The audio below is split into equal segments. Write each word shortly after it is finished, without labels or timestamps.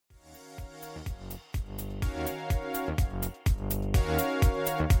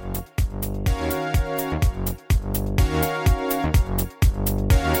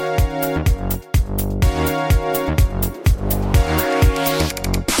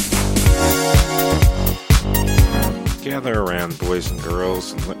gather around, boys and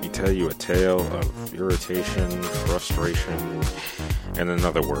girls, and let me tell you a tale of irritation, frustration, and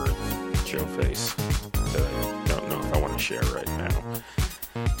another word, Joe face, that I don't know if I want to share right now.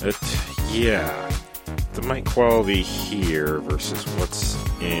 The mic quality here versus what's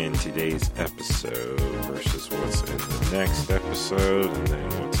in today's episode versus what's in the next episode and then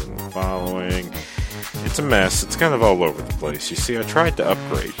what's in the following. It's a mess. It's kind of all over the place. You see, I tried to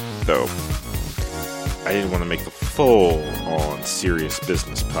upgrade, though. I didn't want to make the full-on serious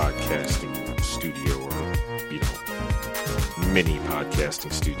business podcasting studio or, mini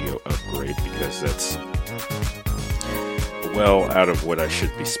podcasting studio upgrade because that's well out of what I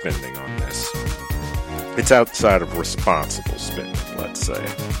should be spending on this. It's outside of responsible spending, let's say.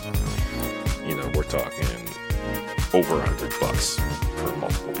 We're talking over $100 for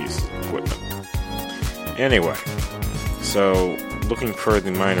multiple pieces of equipment. Anyway, so looking for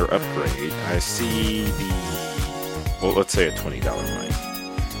the minor upgrade, I see let's say a $20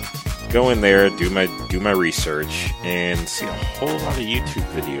 mic. Go in there, do my research, and see a whole lot of YouTube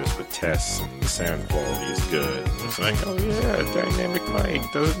videos with tests, and the sound quality is good. And it's like, oh yeah, dynamic mic,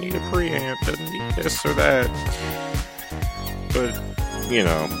 doesn't need a preamp, doesn't need this or that. But, and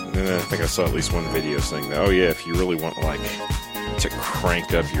I think I saw at least one video saying that, oh yeah, if you really want, to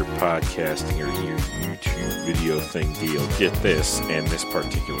crank up your podcasting or your YouTube video thing deal, get this and this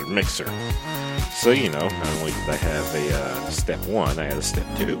particular mixer. So, not only did I have a step 1, I had a step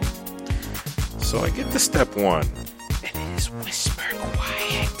 2. So I get to step 1, and it is whisper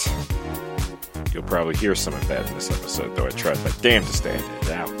quiet. You'll probably hear some of that in this episode, though I tried my damnedest to edit it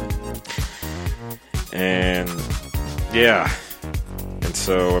out. And, yeah. And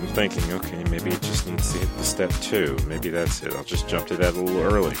so I'm thinking, okay, maybe it just needs to hit the step 2. Maybe that's it. I'll just jump to that a little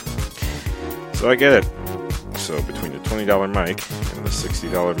early. So I get it. So between the $20 mic and the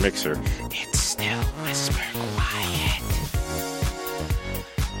 $60 mixer, it's still whisper quiet.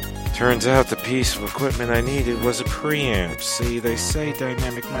 Turns out the piece of equipment I needed was a preamp. See, they say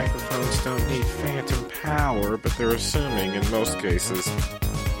dynamic microphones don't need phantom power, but they're assuming in most cases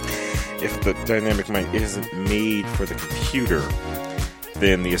if the dynamic mic isn't made for the computer,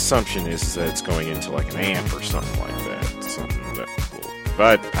 then the assumption is that it's going into an amp or something like that. Something that will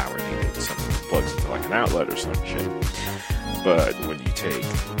provide the power needed. Something that plugs into an outlet or some shit. But when you take,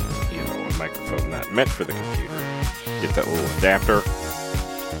 a microphone not meant for the computer, get that little adapter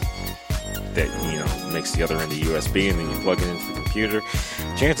that, makes the other end a USB, and then you plug it into the computer,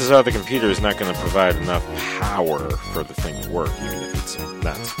 chances are the computer is not going to provide enough power for the thing to work, even if it's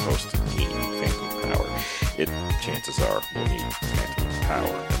not supposed to need phantom power. Chances are will need phantom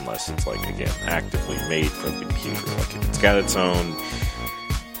power unless it's actively made for the computer. If it's got its own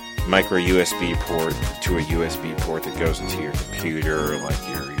micro USB port to a USB port that goes into your computer, like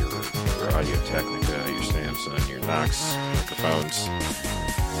your Audio Technica, your Samsung, your Knox microphones.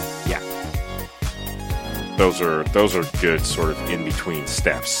 Yeah. Those are good sort of in between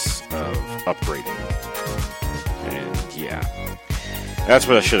steps of upgrading. And yeah. That's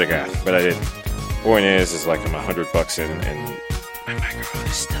what I should have got, but I didn't. Point is I'm $100 in, and my microphone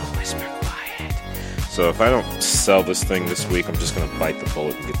is still whisper quiet. So if I don't sell this thing this week, I'm just going to bite the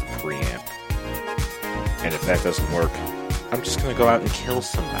bullet and get the preamp. And if that doesn't work, I'm just going to go out and kill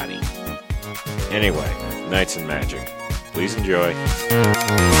somebody. Anyway, Knights and Magic. Please enjoy.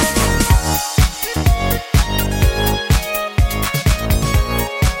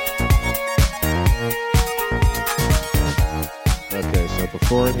 Okay, so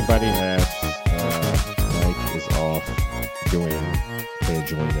before anybody asks, Mike is off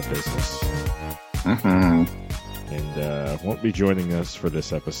enjoying the business. Mm-hmm. And won't be joining us for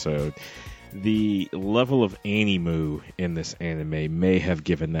this episode. The level of animu in this anime may have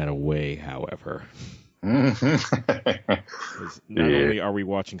given that away, however. Mm-hmm. Not only are we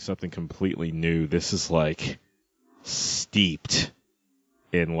watching something completely new, this is steeped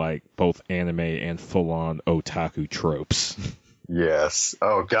in both anime and full-on otaku tropes. Yes.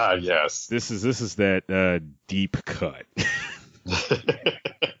 Oh God, yes. This is that deep cut.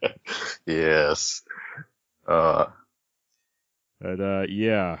 Yes. But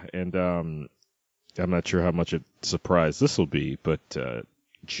yeah, and I'm not sure how much a surprise this will be, but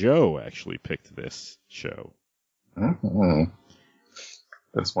Joe actually picked this show. Mm-hmm.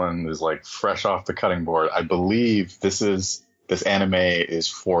 This one is fresh off the cutting board. I believe this anime is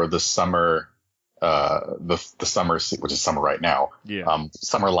for the summer, the summer, which is summer right now. Yeah.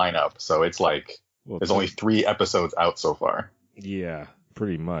 Summer lineup. So it's there's only 3 episodes out so far. Yeah,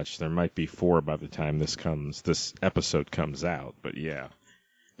 pretty much. There might be 4 by the time this episode comes out, but yeah.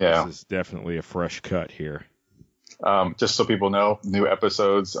 Yeah. This is definitely a fresh cut here. Just so people know, new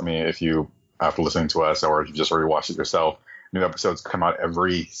episodes. I mean, if you after listening to us, or if you just already watched it yourself, new episodes come out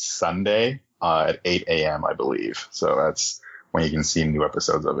every Sunday at 8 a.m., I believe. So that's when you can see new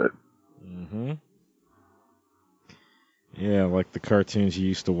episodes of it. Mm-hmm. Yeah, like the cartoons you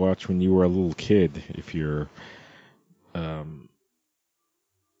used to watch when you were a little kid, if you're, I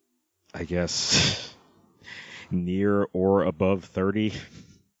guess, near or above 30.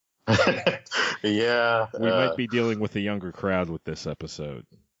 Yeah. We might be dealing with a younger crowd with this episode.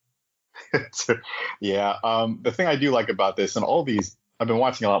 Yeah. The thing I do like about this, and all these, I've been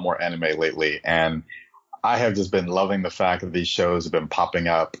watching a lot more anime lately, and I have just been loving the fact that these shows have been popping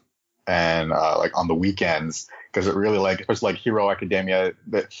up and like on the weekends, because it really, like, especially like Hero Academia,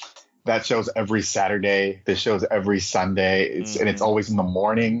 that shows every Saturday. This shows every Sunday. And it's always in the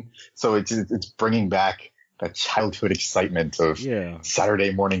morning. So it's bringing back that childhood excitement of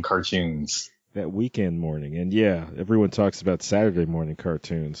Saturday morning cartoons. That weekend morning. And yeah, everyone talks about Saturday morning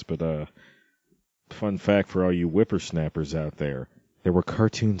cartoons, but fun fact for all you whippersnappers out there, there were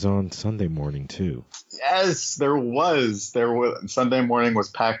cartoons on Sunday morning too. Yes, there was. Sunday morning was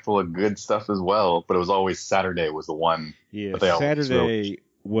packed full of good stuff as well, but it was always Saturday was the one. Yeah, Saturday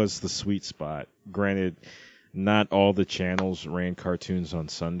was the sweet spot. Granted, not all the channels ran cartoons on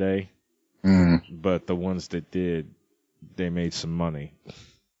Sunday, but the ones that did, they made some money.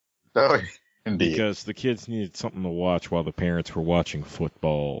 Oh, indeed. Because the kids needed something to watch while the parents were watching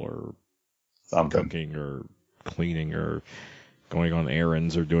football or cooking or cleaning or going on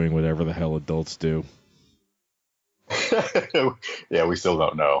errands or doing whatever the hell adults do. Yeah, we still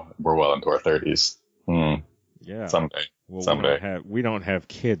don't know. We're well into our 30s. Yeah. Someday. Well, Someday. We don't have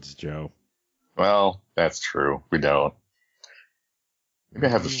kids, Joe. Well, that's true. We don't. Maybe I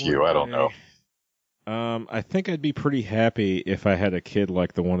have a few. I don't know. I think I'd be pretty happy if I had a kid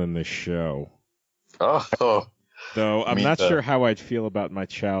like the one in this show. Oh. Though I'm not sure how I'd feel about my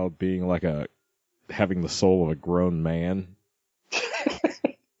child being like having the soul of a grown man.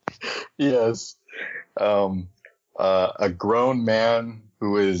 Yes. A grown man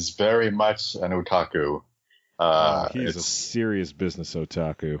who is very much an otaku. He's a serious business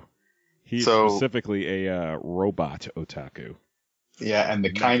otaku. He's specifically a robot otaku. Yeah, and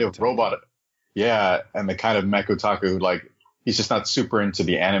the kind of robot. Yeah, and the kind of mech otaku, like, he's just not super into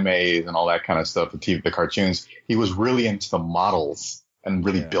the animes and all that kind of stuff, the cartoons. He was really into the models and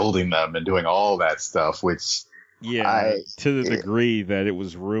really building them and doing all that stuff, which... Yeah, to the degree that it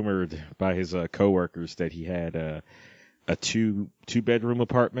was rumored by his coworkers that he had a two-bedroom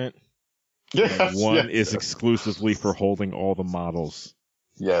apartment. Yes, and one is exclusively for holding all the models.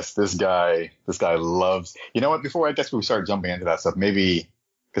 Yes, this guy loves... You know what? Before I guess we start jumping into that stuff, maybe...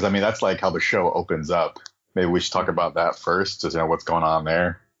 Because, I mean, that's like how the show opens up. Maybe we should talk about that first, just know what's going on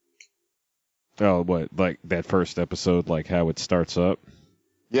there. Oh, what? Like that first episode, like how it starts up?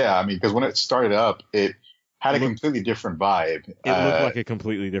 Yeah, I mean, because when it started up, it had a completely different vibe. It looked like a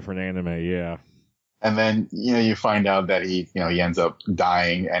completely different anime, yeah. And then, you find out that he ends up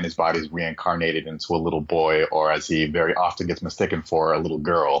dying and his body's reincarnated into a little boy, or as he very often gets mistaken for, a little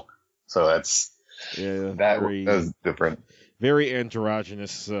girl. So that's different. Very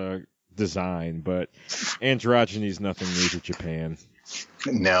androgynous design, but androgyny is nothing new to Japan.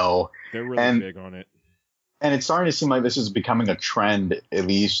 No. They're really big on it. And it's starting to seem like this is becoming a trend, at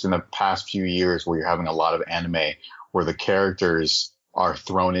least in the past few years, where you're having a lot of anime where the characters are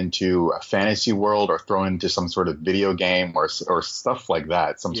thrown into a fantasy world or thrown into some sort of video game or stuff like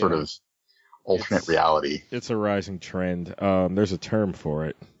that, some sort of alternate reality. It's a rising trend. There's a term for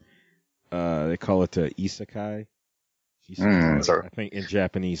it. They call it isekai. I think in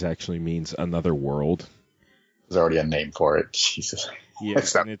Japanese actually means another world. There's already a name for it. Jesus. Yeah,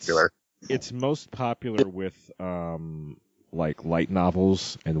 it's most popular with like light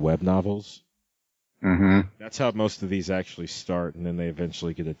novels and web novels. Mm-hmm. That's how most of these actually start, and then they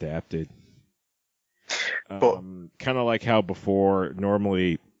eventually get adapted. Kind of like how before,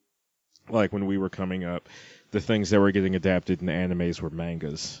 normally, like when we were coming up, the things that were getting adapted in animes were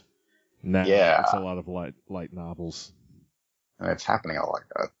mangas. Now it's a lot of light novels. And it's happening a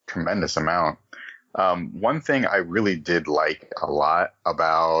tremendous amount. One thing I really did like a lot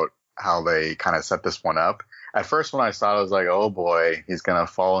about how they kind of set this one up. At first, when I saw it, I was like, oh boy, he's going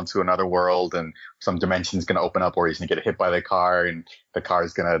to fall into another world and some dimension's going to open up, or he's going to get hit by the car and the car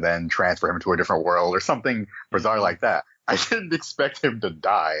is going to then transfer him to a different world or something bizarre like that. I didn't expect him to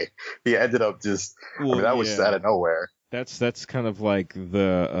die. He ended up just, that was out of nowhere. That's kind of like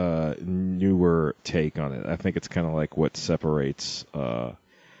the newer take on it. I think it's kind of like what separates the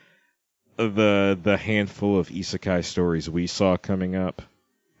handful of isekai stories we saw coming up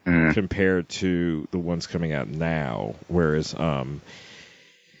compared to the ones coming out now. Whereas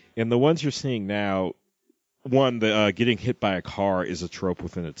And the ones you're seeing now, the getting hit by a car is a trope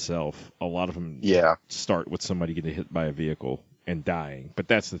within itself. A lot of them start with somebody getting hit by a vehicle and dying. But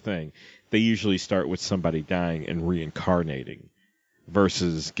that's the thing. They usually start with somebody dying and reincarnating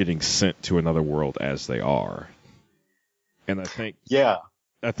versus getting sent to another world as they are. And I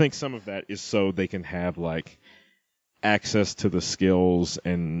think some of that is so they can have like access to the skills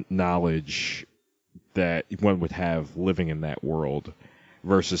and knowledge that one would have living in that world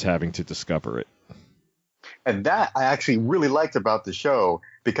versus having to discover it. And that I actually really liked about the show,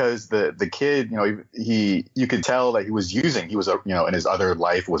 because the kid, you could tell that he was in his other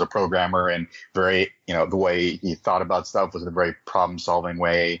life was a programmer, and very, the way he thought about stuff was in a very problem solving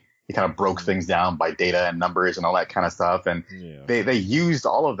way. He kind of broke things down by data and numbers and all that kind of stuff. And they used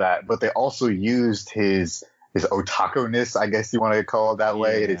all of that, but they also used his otaku-ness, I guess you want to call it that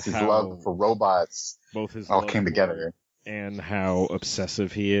way. It's his love for robots. Both his all came together. And how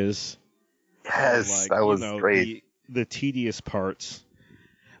obsessive he is. Yes, that was great. The tedious parts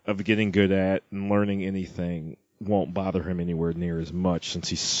of getting good at and learning anything won't bother him anywhere near as much since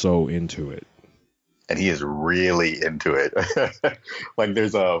he's so into it. And he is really into it. Like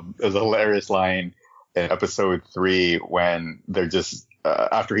there's a hilarious line in episode 3 when they're just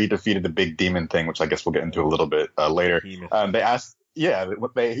after he defeated the big demon thing, which I guess we'll get into a little bit later. They asked. Yeah,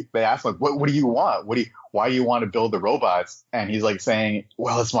 they asked like, what do you want? Why do you want to build the robots? And he's like saying,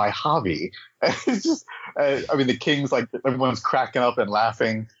 well, it's my hobby. And it's just, the king's like, everyone's cracking up and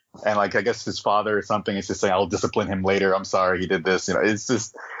laughing. And like, I guess his father or something is just saying, I'll discipline him later. I'm sorry he did this. It's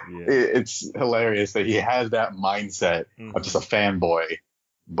just, it's hilarious that he has that mindset of just a fanboy.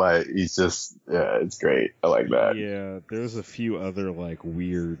 But he's just, it's great. I like that. Yeah, there's a few other like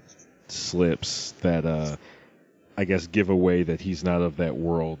weird slips that, I guess, give away that he's not of that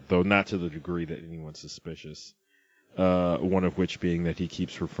world, though not to the degree that anyone's suspicious. One of which being that he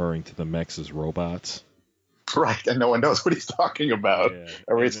keeps referring to the mechs as robots. Right, and no one knows what he's talking about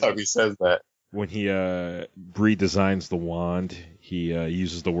every time he says that. When he redesigns the wand, he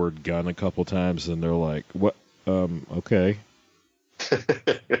uses the word gun a couple times, and they're like, what? Okay.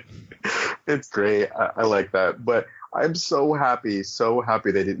 It's great. I like that. But I'm so happy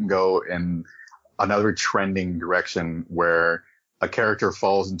they didn't go in another trending direction where a character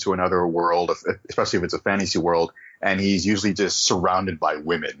falls into another world, especially if it's a fantasy world, and he's usually just surrounded by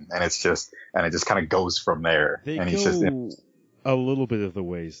women, and it just kind of goes from there. He's just a little bit of the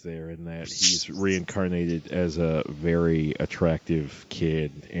ways there in that he's reincarnated as a very attractive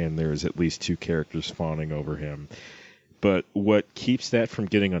kid, and there's at least 2 characters fawning over him. But what keeps that from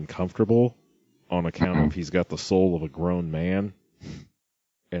getting uncomfortable, on account of he's got the soul of a grown man,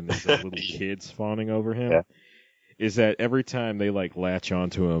 and there's little kids fawning over him, is that every time they like latch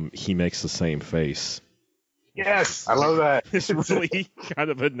onto him, he makes the same face. Yes, I love that. It's really kind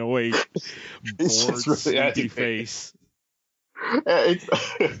of annoyed, bored, sleepy face.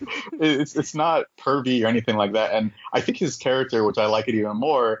 It's not pervy or anything like that, and I think his character, which I like it even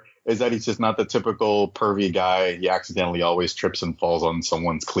more, is that he's just not the typical pervy guy. He accidentally always trips and falls on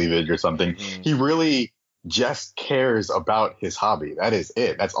someone's cleavage or something. He really just cares about his hobby. That is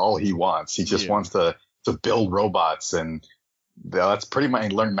it. That's all he wants. He just wants to build robots, and that's pretty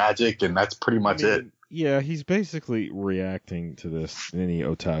much learn magic, and that's pretty much it. Yeah, he's basically reacting to this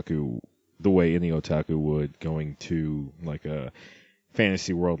the way any otaku would, going to like a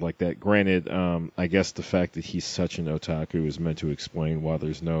fantasy world like that. Granted, I guess the fact that he's such an otaku is meant to explain why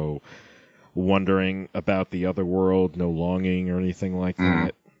there's no wondering about the other world, no longing or anything like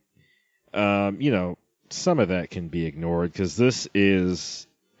that. Some of that can be ignored because this is,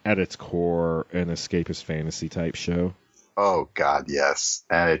 at its core, an escapist fantasy type show. Oh God, yes.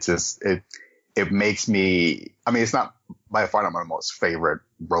 And it makes me, it's not by far not my most favorite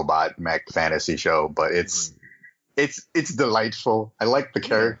robot mech fantasy show, but it's delightful. I like the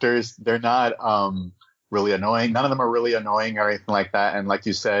characters. They're not really annoying. None of them are really annoying or anything like that. And like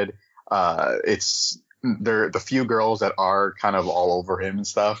you said, they're the few girls that are kind of all over him and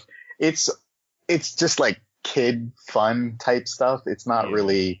stuff. It's just like kid fun type stuff. It's not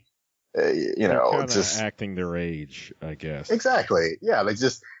really, just acting their age, I guess. Exactly. Yeah.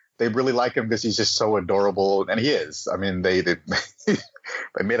 They really like him because he's just so adorable, and he is. I mean, they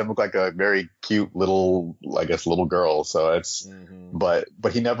made him look like a very cute little girl. So it's, but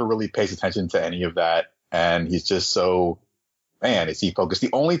he never really pays attention to any of that, and he's just so, is he focused? The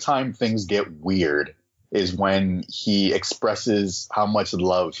only time things get weird is when he expresses how much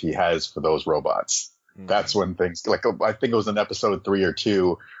love he has for those robots. That's when things, like, I think it was in episode 3 or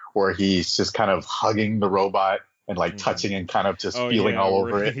 2 where he's just kind of hugging the robot, and like touching and kind of just Oh, feeling yeah, all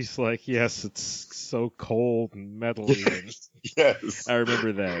where over it. He's like, yes, it's so cold and metally. And Yes. I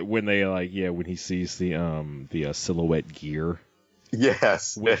remember that when they when he sees the silhouette gear,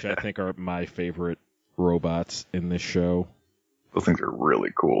 Yes. which I think are my favorite robots in this show. Those things are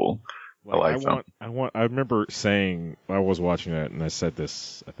really cool. Like, I remember saying, I was watching that and I said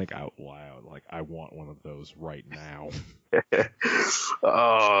this, I think out loud, like, I want one of those right now.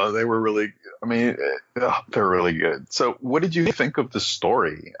 Oh, they were really, I mean, they're really good. So what did you think of the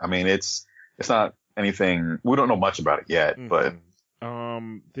story? I mean, it's not anything, we don't know much about it yet, but.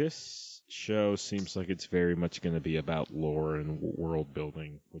 This show seems like it's very much going to be about lore and world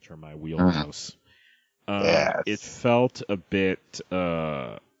building, which are my wheelhouse. Yes. It felt a bit,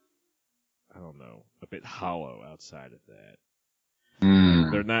 I don't know, a bit hollow outside of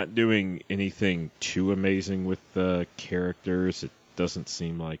that. They're not doing anything too amazing with the characters. It doesn't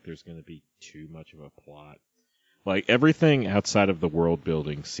seem like there's going to be too much of a plot. Like, everything outside of the world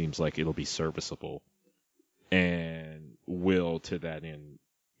building seems like it'll be serviceable and will, to that end,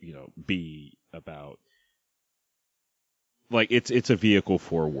 be about, like, it's a vehicle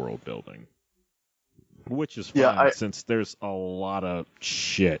for world building, which is fine since there's a lot of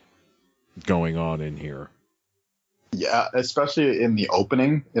shit going on in here. Yeah, especially in the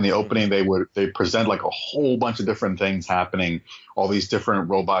opening. In the opening, they present like a whole bunch of different things happening, all these different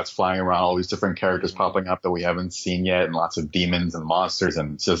robots flying around, all these different characters popping up that we haven't seen yet, and lots of demons and monsters,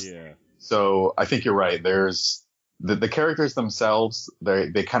 and just so I think you're right. There's the characters themselves,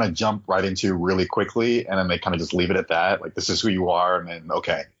 they kind of jump right into really quickly, and then they kind of just leave it at that. Like, this is who you are, and then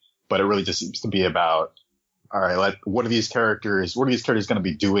okay. But it really just seems to be about, all right, what are these characters going to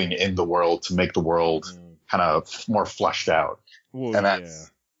be doing in the world to make the world kind of more fleshed out? Well, and that's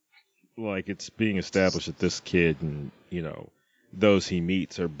like, it's being established that this kid and, those he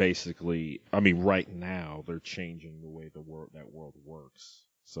meets are basically, I mean, right now they're changing the way that world works.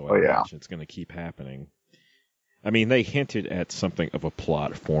 So I imagine it's going to keep happening. I mean, they hinted at something of a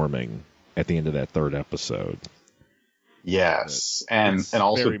plot forming at the end of that third episode. Yes, and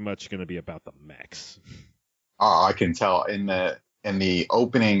also very much going to be about the mechs. I can tell in the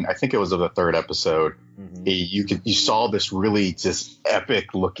opening, I think it was of the third episode, you saw this really just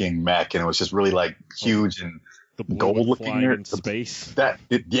epic looking mech, and it was just really like huge and gold looking in space.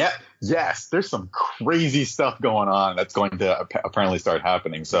 Yes, there's some crazy stuff going on that's going to apparently start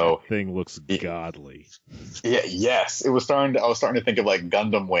happening. So that thing looks godly. Yeah, yes, I was starting to think of like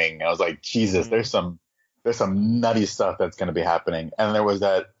Gundam Wing. I was like, Jesus, there's some nutty stuff that's going to be happening. And there was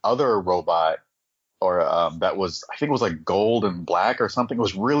that other robot, or that was, I think it was like gold and black or something. It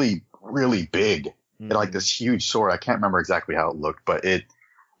was really, really big. It had like this huge sword. I can't remember exactly how it looked, but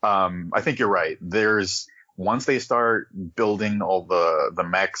I think you're right. Once they start building all the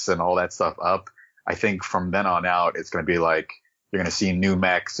mechs and all that stuff up, I think from then on out, it's going to be like, you're going to see new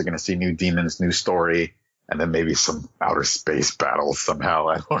mechs, you're going to see new demons, new story, and then maybe some outer space battles somehow.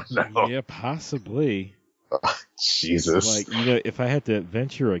 I don't know. Yeah, possibly. Jesus. Like, if I had to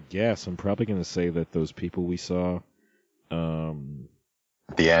venture a guess, I'm probably going to say that those people we saw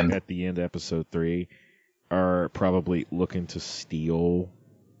at the end, episode 3, are probably looking to steal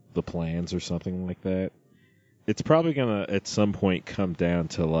the plans or something like that. It's probably going to, at some point, come down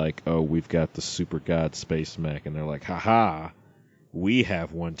to like, oh, we've got the Super God Space Mech, and they're like, haha, we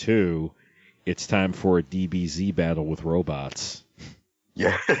have one too. It's time for a DBZ battle with robots.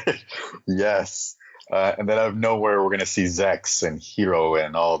 Yeah. Yes. And then out of nowhere, we're going to see Zex and Hero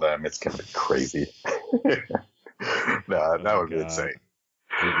and all of them. It's going to be crazy. That would be insane.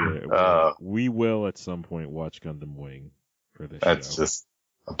 We will at some point watch Gundam Wing for this That's show. just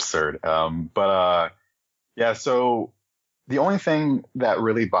absurd. Yeah, so the only thing that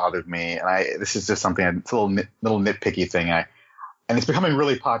really bothered me, and this is just something, it's a little nitpicky thing, and it's becoming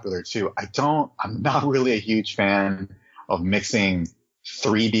really popular too. I'm not really a huge fan of mixing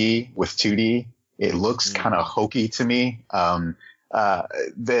 3D with 2D. It looks kind of hokey to me. The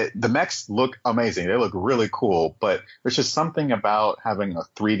mechs look amazing. They look really cool, but there's just something about having a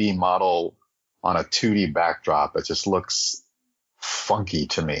 3D model on a 2D backdrop that just looks funky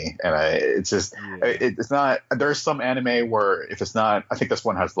to me. And it's not, there's some anime where if it's not, I think this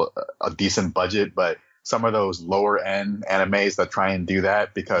one has a decent budget, but some of those lower end animes that try and do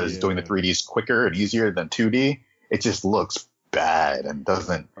that because doing the 3D is quicker and easier than 2D, it just looks bad and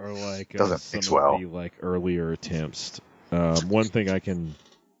doesn't mix well. The, like, earlier attempts. One thing I can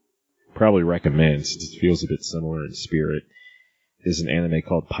probably recommend, since it feels a bit similar in spirit, is an anime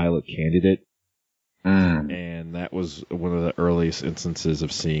called Pilot Candidate. And that was one of the earliest instances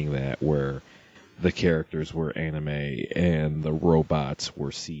of seeing that, where the characters were anime and the robots were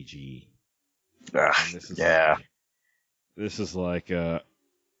CG. Yeah. This is like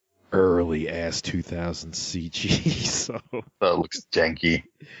early ass 2000 CG, so it looks janky.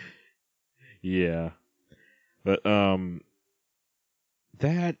 Yeah, but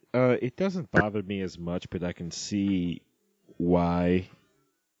that it doesn't bother me as much, but I can see why,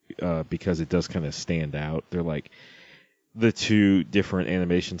 because it does kind of stand out. They're like the two different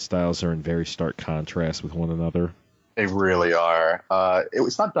animation styles are in very stark contrast with one another. They really are.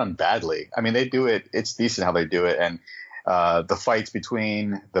 It's not done badly. I mean, they do it. It's decent how they do it, and the fights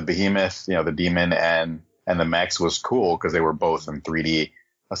between the behemoth, the demon, and the mechs was cool because they were both in 3D.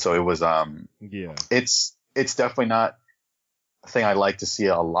 So it was yeah. It's definitely not a thing I like to see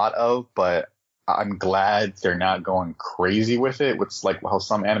a lot of, but I'm glad they're not going crazy with it. It's like how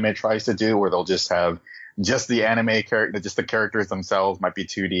some anime tries to do, where they'll just have just the anime character, just the characters themselves might be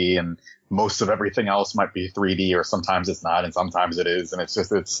 2D, and most of everything else might be 3D, or sometimes it's not, and sometimes it is, and it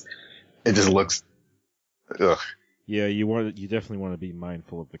just looks. Ugh. Yeah, you definitely want to be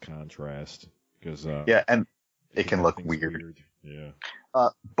mindful of the contrast because and it can look weird. Yeah.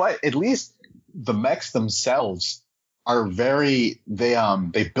 But at least the mechs themselves are they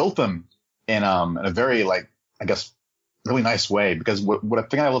built them in a very, like, I guess, really nice way, because what a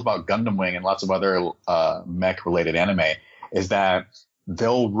thing I love about Gundam Wing and lots of other mech related anime is that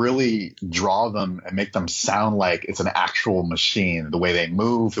they'll really draw them and make them sound like it's an actual machine. The way they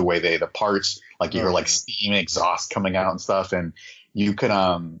move, the parts, like you hear like steam exhaust coming out and stuff, and you could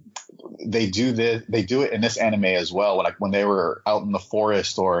they do it in this anime as well. Like when they were out in the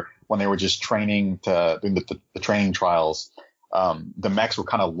forest, or when they were just training doing the training trials, the mechs were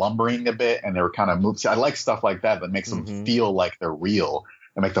kind of lumbering a bit, and they were kind of moving. I like stuff like that makes them feel like they're real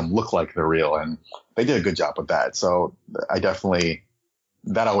and make them look like they're real, and they did a good job with that. So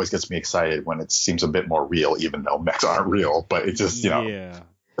that always gets me excited when it seems a bit more real, even though mechs aren't real. But it just, Yeah.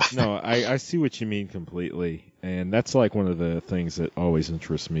 No, I see what you mean completely. And that's like one of the things that always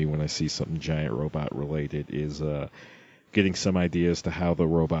interests me when I see something giant robot related is getting some ideas to how the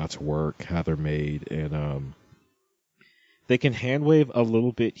robots work, how they're made. And they can hand wave a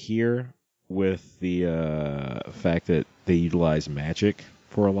little bit here with the fact that they utilize magic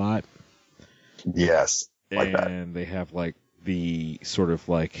for a lot. Yes. Like and they have like the sort of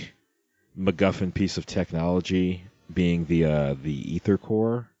like MacGuffin piece of technology being the ether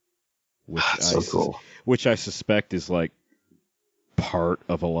core, which cool. Which I suspect is like part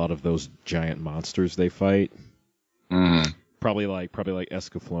of a lot of those giant monsters they fight. Probably like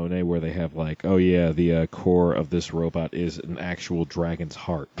Escaflowne, where they have like, oh yeah, the core of this robot is an actual dragon's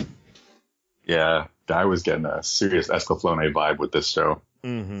heart. Yeah, I was getting a serious Escaflowne vibe with this show.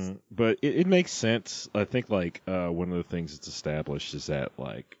 But it makes sense. I think like one of the things that's established is that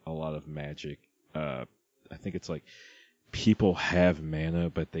like a lot of magic, I think it's like people have mana,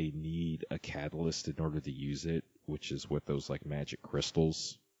 but they need a catalyst in order to use it, which is with those like magic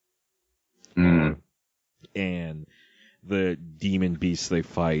crystals. And the demon beasts they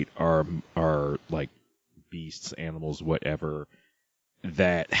fight are like beasts, animals, whatever,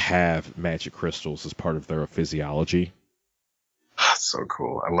 that have magic crystals as part of their physiology. That's so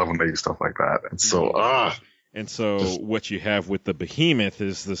cool. I love when they do stuff like that. It's so And so what you have with the behemoth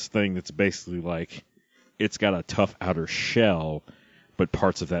is this thing that's basically like, it's got a tough outer shell, but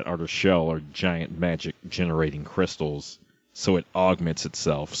parts of that outer shell are giant magic generating crystals, so it augments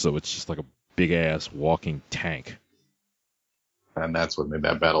itself, so it's just like a big ass walking tank. And that's what made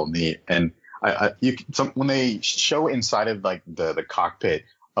that battle neat. And when they show inside of like the cockpit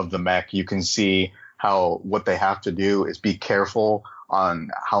of the mech, you can see how what they have to do is be careful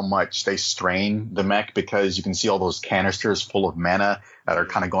on how much they strain the mech, because you can see all those canisters full of mana that are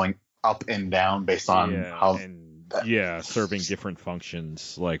kind of going up and down based on serving different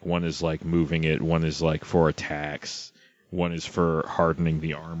functions. Like one is like moving it, one is like for attacks, one is for hardening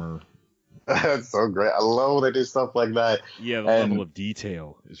the armor. That's so great. I love when they do stuff like that. Yeah, the level of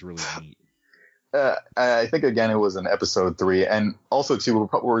detail is really neat. I think, again, it was in episode 3. And also, too,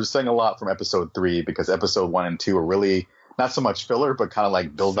 we're saying a lot from episode 3, because episode 1 and 2 are really not so much filler, but kind of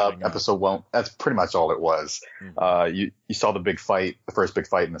like build up. Episode 1, that's pretty much all it was. You saw the big fight, the first big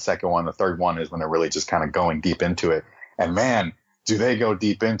fight, and the second one. The third one is when they're really just kind of going deep into it. And man, do they go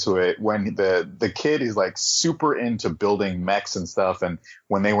deep into it when the kid is like super into building mechs and stuff. And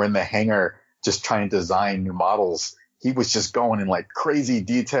when they were in the hangar just trying to design new models, he was just going in like crazy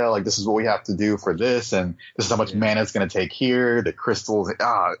detail. Like, this is what we have to do for this, and this is how much mana it's going to take here. The crystals.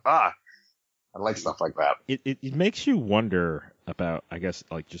 I like stuff like that. It makes you wonder about, I guess,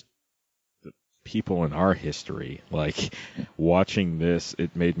 like just the people in our history. Like watching this,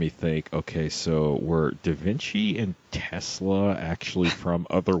 it made me think, okay, so were Da Vinci and Tesla actually from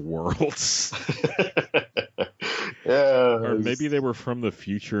other worlds? Yeah. Or maybe they were from the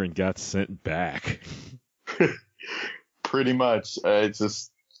future and got sent back. Pretty much. It's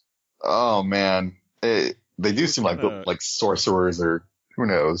just, oh man, they do seem like sorcerers, or who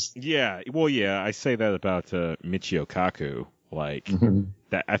knows. Yeah, well, yeah, I say that about Michio Kaku. Like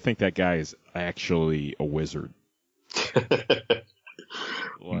that, I think that guy is actually a wizard.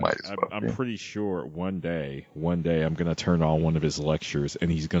 Like, I'm pretty sure one day I'm gonna turn on one of his lectures and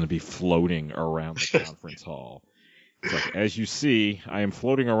he's gonna be floating around the conference hall. It's like, as you see, I am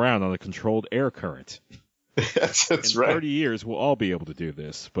floating around on a controlled air current. That's In right. 30 years, we'll all be able to do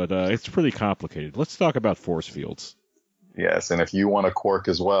this, but it's pretty complicated. Let's talk about force fields. Yes, and if you want a quirk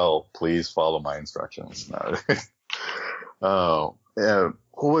as well, please follow my instructions. No. Oh, yeah.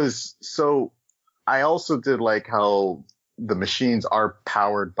 So I also did like how the machines are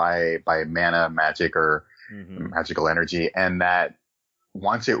powered by mana, magic, or magical energy, and that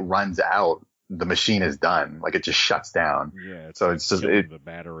once it runs out, the machine is done. Like, it just shuts down. Yeah. So it's just the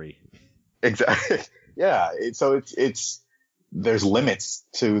battery. Exactly. Yeah. So there's limits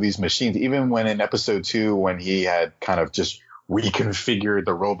to these machines. Even when in episode 2, when he had kind of just reconfigured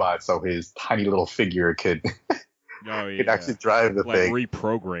the robot so his tiny little figure could actually drive the thing.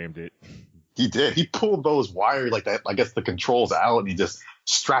 Reprogrammed it. He did. He pulled those wires, like that, I guess the controls out, and he just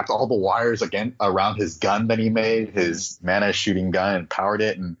strapped all the wires again around his gun that he made, his mana shooting gun, and powered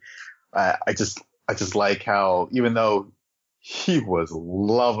it. And I just like how, even though he was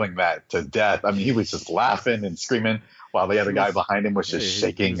loving that to death, I mean, he was just laughing and screaming while the other guy behind him was just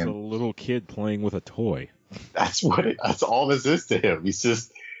shaking. He was a little kid playing with a toy. That's all this is to him. He's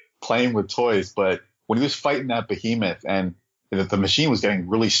just playing with toys. But when he was fighting that behemoth, and the machine was getting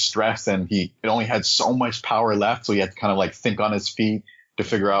really stressed, and it only had so much power left, so he had to kind of like think on his feet to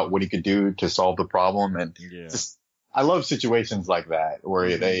figure out what he could do to solve the problem. And I love situations like that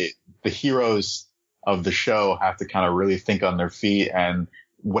where the heroes of the show have to kind of really think on their feet, and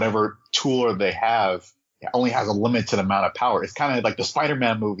whatever tool they have only has a limited amount of power. It's kind of like the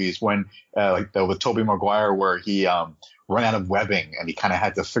Spider-Man movies when with Tobey Maguire, where he run out of webbing and he kind of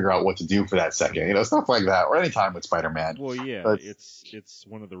had to figure out what to do for that second, stuff like that. Or anytime with Spider-Man. Well, yeah, but it's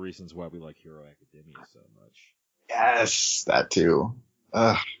one of the reasons why we like Hero Academia so much. Yes, that too.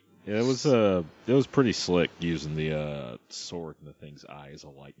 Yeah, it was pretty slick using the sword in the thing's eye as a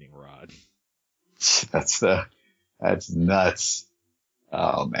lightning rod. That's nuts.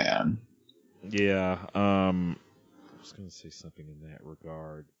 Oh man. Yeah. I was gonna say something in that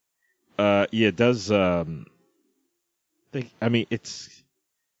regard. Yeah, it does. It's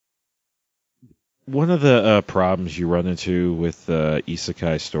one of the problems you run into with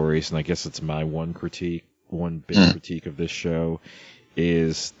isekai stories, and I guess it's my one big critique of this show,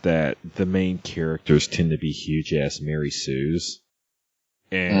 is that the main characters tend to be huge-ass Mary Sues.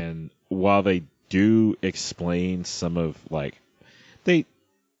 And while they do explain some of,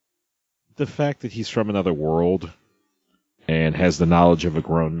 the fact that he's from another world and has the knowledge of a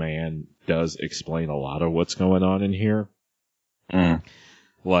grown man does explain a lot of what's going on in here.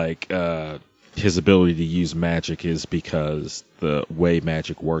 His ability to use magic is because the way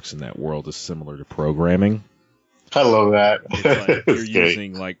magic works in that world is similar to programming. I love that. It's like you're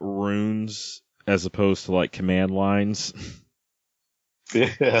using runes as opposed to command lines.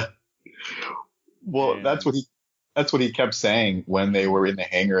 Yeah. Well, that's what he kept saying when they were in the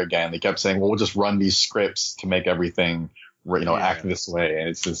hangar again. They kept saying, "Well, we'll just run these scripts to make everything, act this way." And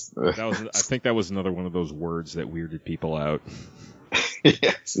it's just I think that was another one of those words that weirded people out.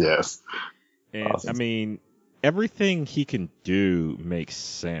 Yes. And awesome. I mean, everything he can do makes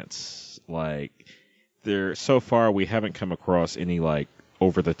sense. So far we haven't come across any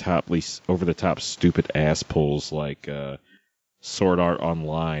over the top stupid ass pulls like Sword Art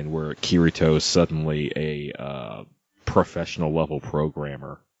Online, where Kirito is suddenly a professional level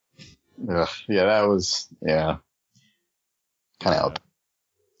programmer. Yeah, that was kind of.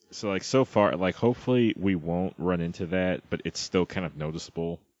 So so far, hopefully we won't run into that, but it's still kind of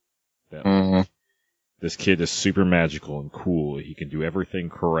noticeable that this kid is super magical and cool. He can do everything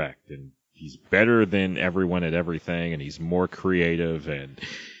correct, and he's better than everyone at everything, and he's more creative, and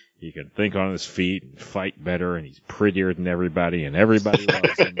he can think on his feet and fight better, and he's prettier than everybody, and everybody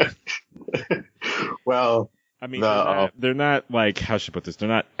loves him. Well, I mean, they're not how should I put this? They're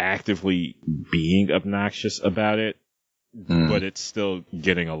not actively being obnoxious about it, but it's still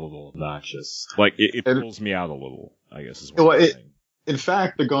getting a little obnoxious. It pulls me out a little, I guess is what I'm saying. In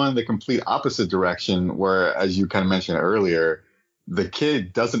fact, they're going the complete opposite direction, where, as you kind of mentioned earlier, the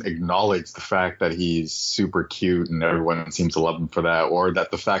kid doesn't acknowledge the fact that he's super cute and everyone seems to love him for that, or that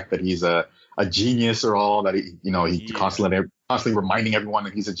the fact that he's a genius, or all that he constantly reminding everyone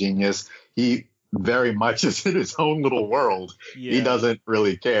that he's a genius. He very much is in his own little world. Yeah. He doesn't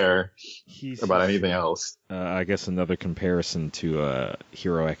really care He's about anything else. I guess another comparison to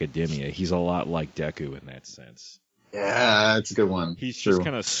Hero Academia. He's a lot like Deku in that sense. Yeah, that's a good one. He's True. just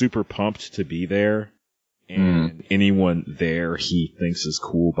kind of super pumped to be there, and anyone there he thinks is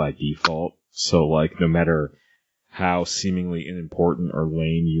cool by default. So, like, no matter how seemingly unimportant or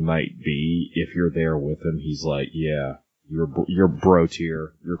lame you might be, if you're there with him, he's like, yeah, you're bro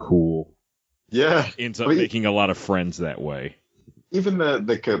tier, you're cool. Yeah. Ends up making a lot of friends that way. Even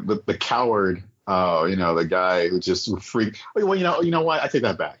the coward, the guy who just freaked. Well, you know what? I take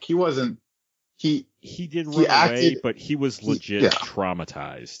that back. He wasn't. He did run away, but he was legit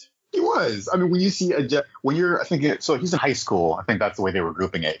traumatized. He was. I mean, when you see so he's in high school. I think that's the way they were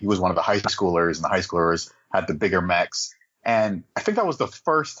grouping it. He was one of the high schoolers, and the high schoolers had the bigger mechs. And I think that was the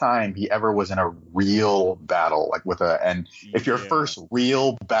first time he ever was in a real battle, like if your first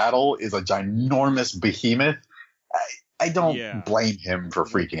real battle is a ginormous behemoth, I don't blame him for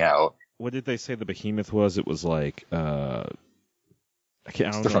freaking out. What did they say the behemoth was? It was like I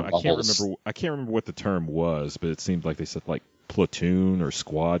can't remember what the term was, but it seemed like they said like platoon or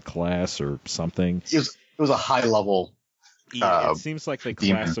squad class or something. It was a high level. It seems like they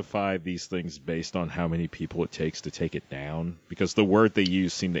classify these things based on how many people it takes to take it down, because the word they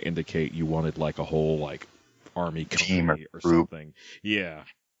use seemed to indicate you wanted like a whole like army team or something. Yeah.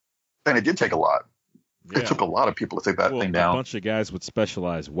 And it did take a lot. Yeah. It took a lot of people to take that thing down. A bunch of guys with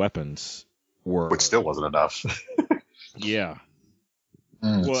specialized weapons which still wasn't enough. Yeah.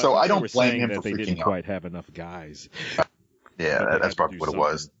 Well, so I don't blame him for freaking out. They didn't quite have enough guys. Yeah, that's probably what it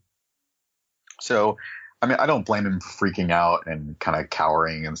was. So, I mean, I don't blame him for freaking out and kind of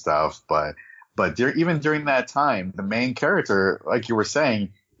cowering and stuff, but even during that time, the main character, like you were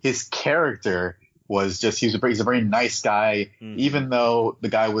saying, his character was just, he's a very nice guy, even though the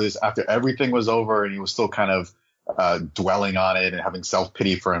guy was, after everything was over and he was still kind of dwelling on it and having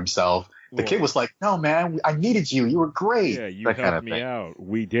self-pity for himself. The kid was like, no, man, I needed you. You were great. Yeah, you helped me out.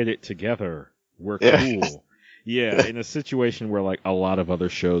 We did it together. We're cool. Yeah, in a situation where like a lot of other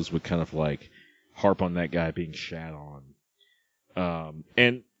shows would kind of like harp on that guy being shat on.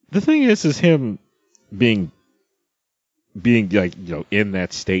 And the thing is him being like, in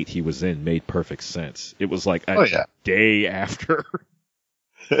that state he was in made perfect sense. It was like a day after.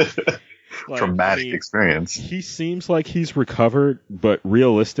 Traumatic experience. He seems like he's recovered, but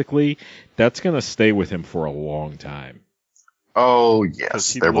realistically, that's going to stay with him for a long time. Oh,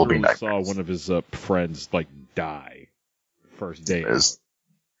 yes. There will be nightmares. He saw one of his friends like die first day out.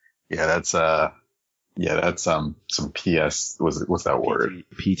 Yeah, that's some PS. What's that word?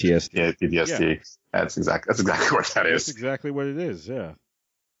 PTSD. Yeah, PTSD. Yeah. That's exactly what that is. That's exactly what it is. Yeah.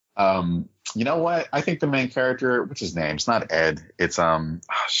 You know what? I think the main character, what's his name? It's not Ed. It's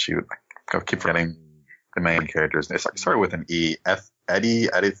shoot. I keep forgetting the main character's name. It started with an E. Eddie,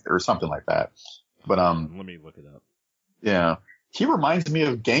 or something like that. But let me look it up. Yeah, he reminds me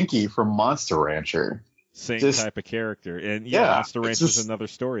of Genki from Monster Rancher. Same type of character, and Monster Rancher is another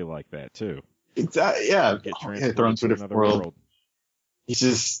story like that too. Exactly. Yeah, get thrown to a different world.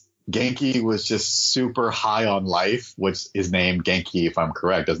 Genki was just super high on life, which is named Genki, if I'm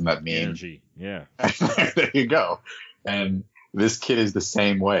correct. Doesn't that mean energy? Yeah. There you go. And this kid is the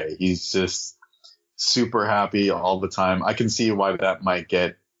same way. He's just super happy all the time. I can see why that might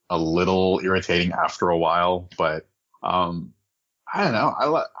get a little irritating after a while, but I don't know.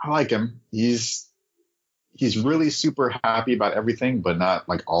 I like him. He's really super happy about everything, but not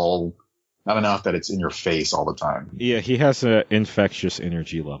enough that it's in your face all the time. Yeah, he has an infectious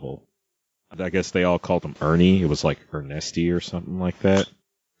energy level. I guess they all called him Ernie. It was like Ernesty or something like that.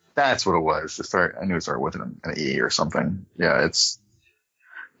 That's what it was. I knew it started with an E or something. Yeah, it's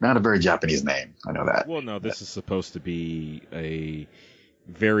not a very Japanese name. I know that. Well, no, this is supposed to be a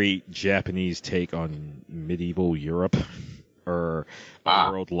very Japanese take on medieval Europe, or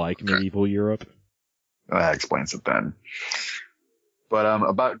a world like medieval Europe. That explains it then. But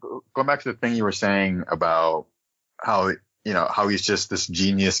about going back to the thing you were saying about how he's just this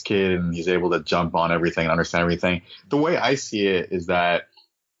genius kid and he's able to jump on everything and understand everything. The way I see it is that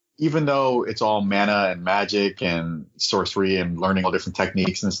even though it's all mana and magic and sorcery and learning all different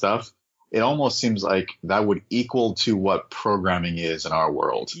techniques and stuff, it almost seems like that would equal to what programming is in our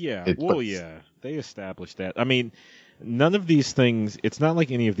world. Yeah, they established that. I mean, none of these things, it's not like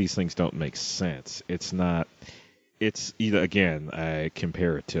any of these things don't make sense. It's either, again, I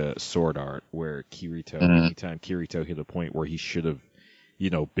compare it to Sword Art, where Kirito, anytime Kirito hit a point where he should have,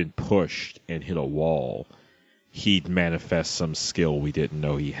 been pushed and hit a wall, he'd manifest some skill we didn't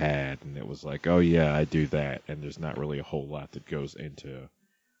know he had, and it was like, oh yeah, I do that, and there's not really a whole lot that goes into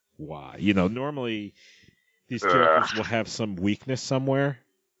why. Normally these characters will have some weakness somewhere,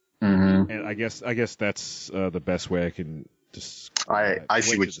 and I guess that's the best way I can describe. I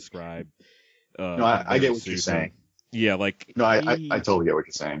see what you describe. No, I get what you're saying. Yeah, like no, I totally get what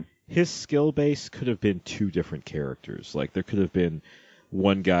you're saying. His skill base could have been two different characters. Like there could have been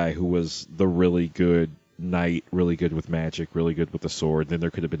one guy who was the really good knight, really good with magic, really good with the sword. Then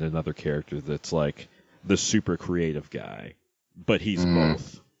there could have been another character that's like the super creative guy, but he's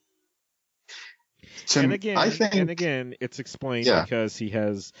both. Tim, and again, it's explained because he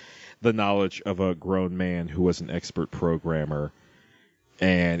has the knowledge of a grown man who was an expert programmer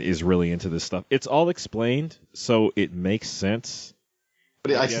and is really into this stuff. It's all explained, so it makes sense.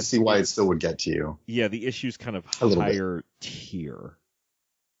 But I can see why it still would get to you. Yeah, the issue's kind of higher tier.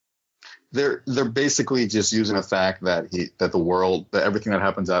 They're basically just using the fact that that everything that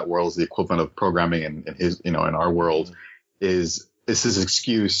happens at World is the equivalent of programming in his in our world is his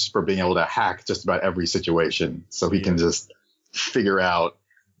excuse for being able to hack just about every situation, so he can just figure out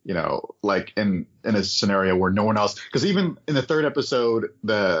like in a scenario where no one else, because even in the third episode,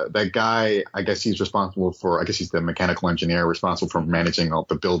 that guy, I guess he's the mechanical engineer responsible for managing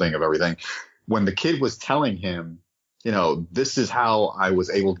the building of everything. When the kid was telling him, this is how I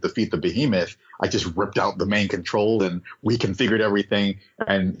was able to defeat the behemoth, I just ripped out the main control and reconfigured everything.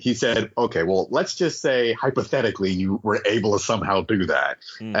 And he said, okay, well, let's just say hypothetically you were able to somehow do that.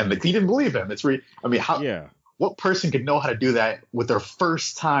 And he didn't believe him. What person could know how to do that with their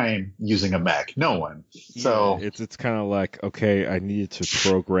first time using a mech? No one. So it's kind of like, okay, I needed to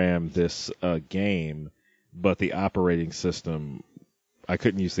program this game, but the operating system, I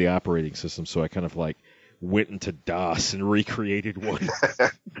couldn't use the operating system, so I kind of like went into DOS and recreated one,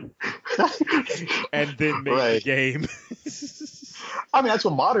 and then made the game. I mean, that's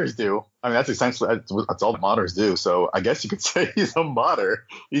what modders do. I mean, that's essentially that's all modders do. So I guess you could say he's a modder.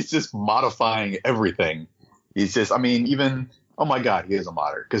 He's just modifying everything. He's just, I mean, even, oh my God, he is a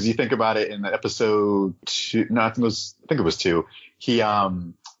modder. Because you think about it in episode 2, no, I think it was 2. He,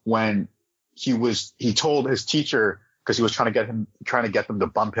 when he told his teacher, because he was trying to get them to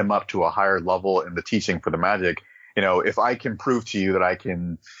bump him up to a higher level in the teaching for the magic. If I can prove to you that I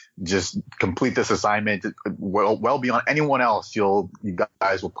can just complete this assignment well beyond anyone else, you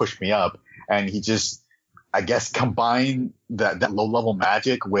guys will push me up. And he just, I guess, combined that low level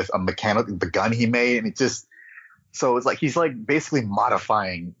magic with the gun he made, and it just. So it's like he's like basically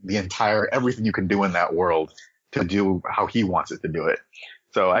modifying everything you can do in that world to do how he wants it to do it.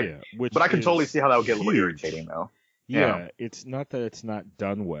 So but I can totally see how that would get a little irritating though. Yeah, it's not that it's not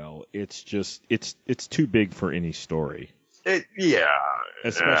done well. It's just it's too big for any story.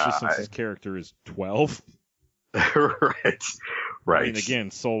 Especially since his character is 12. Right. I mean,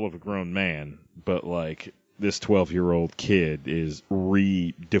 again, soul of a grown man, but like this 12-year-old kid is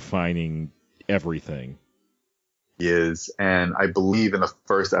redefining everything. He is, and I believe in the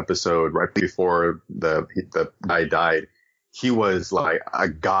first episode, right before the guy died, he was like a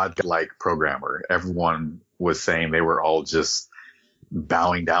godlike programmer. Everyone was saying they were all just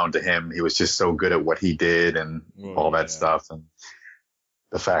bowing down to him. He was just so good at what he did and all that stuff. And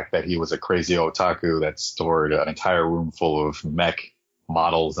the fact that he was a crazy otaku that stored an entire room full of mech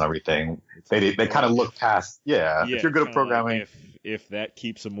models and everything. They kind of look past. If you're good at programming, like if that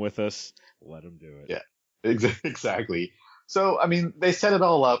keeps him with us, let him do it. Yeah. Exactly. So, I mean, they set it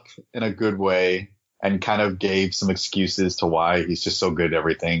all up in a good way and kind of gave some excuses to why he's just so good at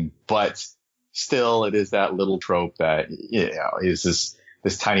everything. But still, it is that little trope that, he's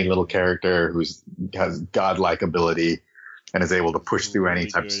this tiny little character who has godlike ability and is able to push through any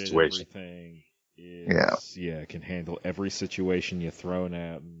type of situation. Can handle every situation you're throwing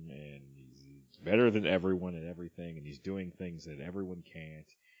at him, and he's better than everyone at everything, and he's doing things that everyone can't.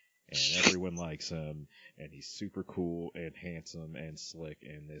 And everyone likes him, and he's super cool and handsome and slick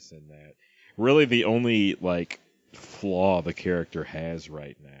and this and that. Really, the only flaw the character has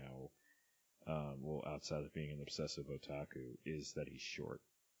right now, outside of being an obsessive otaku, is that he's short.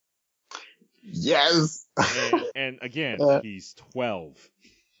 Yes. And again, he's 12.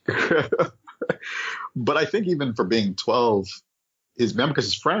 But I think even for being 12. Because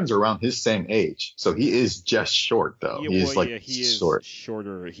his friends are around his same age, so he is just short though. He is short.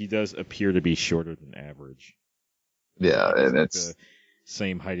 Shorter. He does appear to be shorter than average. Yeah, and it's the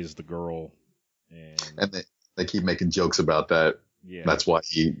same height as the girl, and they keep making jokes about that. Yeah, that's why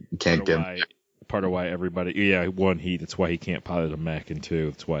he can't get. Part of why everybody, that's why he can't pilot a mech, and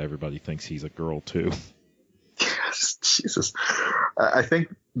 2, that's why everybody thinks he's a girl too. Jesus. I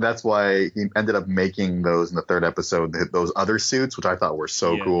think that's why he ended up making those in the third episode, those other suits, which I thought were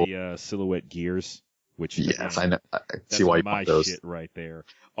so cool. The silhouette gears Which yes, I know. I that's see why you my want those. shit right there.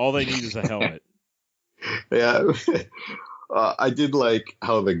 All they need is a helmet. Yeah. I did like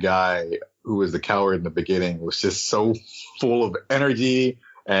how the guy who was the coward in the beginning was just so full of energy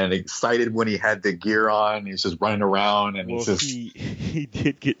and excited when he had the gear on. He's just running around, and Well, he's just he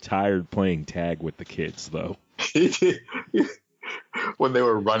did get tired playing tag with the kids, though. when they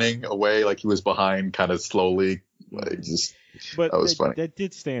were running away, like he was behind, kind of slowly. Like just, but that was funny. That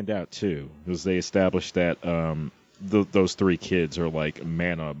did stand out too, because they established that those three kids are like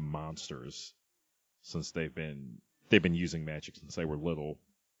mana monsters, since they've been using magic since they were little.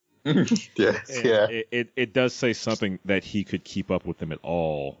 Yes, And yeah. It does say something that he could keep up with them at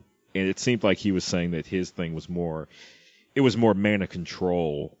all, and it seemed like he was saying that his thing was more mana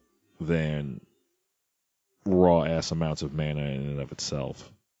control than raw ass amounts of mana in and of itself.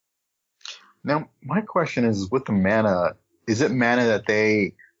 Now, my question is, with the mana, is it mana that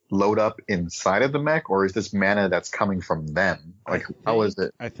they load up inside of the mech, or is this mana that's coming from them? Like, how is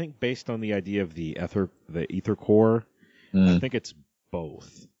it? I think based on the idea of the ether core, I think it's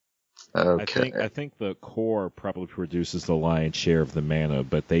both. Okay. I think the core probably produces the lion's share of the mana,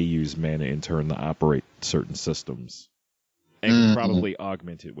 but they use mana in turn to operate certain systems, and can probably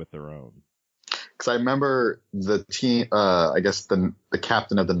augment it with their own. Because I remember the team, I guess the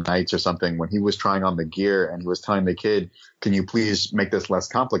captain of the Knights or something, when he was trying on the gear and he was telling the kid, can you please make this less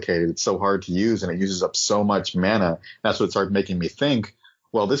complicated? It's so hard to use and it uses up so much mana. That's what started making me think,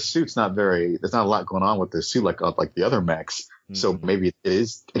 well, this suit's there's not a lot going on with this suit like the other mechs. So maybe it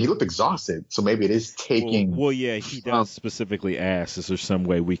is, and he looked exhausted, so maybe it is taking... Well, yeah, he does specifically ask, is there some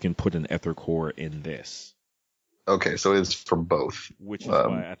way we can put an ether core in this? Okay, so it's from both. Which is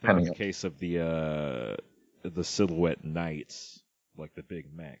why I think in the case of the Silhouette Knights, like the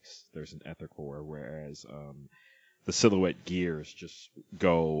big mechs, there's an ether core, whereas the Silhouette gears just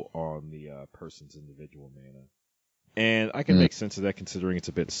go on the person's individual mana. And I can make sense of that considering it's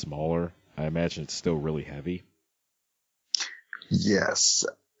a bit smaller. I imagine it's still really heavy. Yes,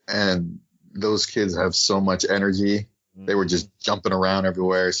 and those kids have so much energy. They were just jumping around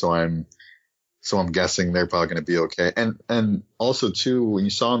everywhere, so I'm guessing they're probably going to be okay. And also too, when you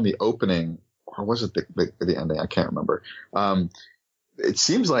saw in the opening, or was it the ending? I can't remember. It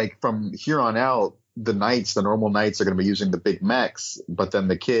seems like from here on out, the normal knights are going to be using the big mechs, but then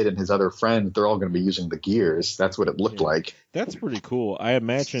the kid and his other friends, they're all going to be using the gears. That's what it looked like. That's pretty cool. I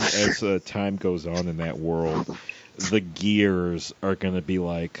imagine as time goes on in that world, the gears are going to be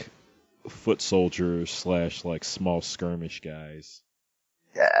like foot soldiers / like small skirmish guys.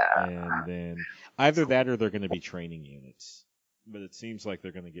 Yeah. And then either that or they're going to be training units. But it seems like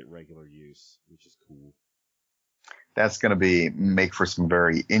they're going to get regular use, which is cool. That's going to make for some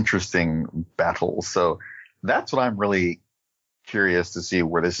very interesting battles. So that's what I'm really curious to see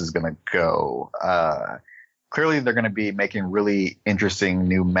where this is going to go. Clearly they're going to be making really interesting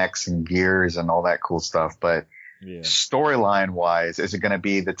new mechs and gears and all that cool stuff. But storyline wise, is it going to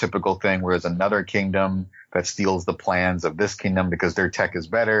be the typical thing where there's another kingdom that steals the plans of this kingdom because their tech is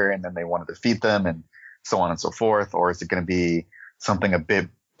better and then they want to defeat them and so on and so forth? Or is it going to be something a bit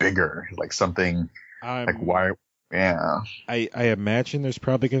bigger, like something like why? Yeah. I imagine there's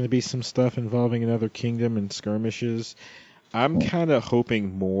probably going to be some stuff involving another kingdom and skirmishes. I'm kind of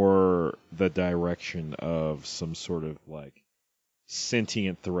hoping more the direction of some sort of like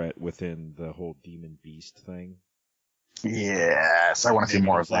sentient threat within the whole demon beast thing. Yes, I want to see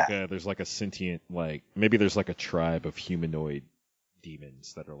more of that. There's like a sentient, like maybe there's like a tribe of humanoid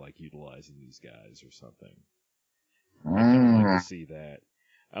demons that are like utilizing these guys or something. I'd like to see that.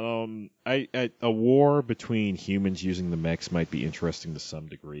 A war between humans using the mechs might be interesting to some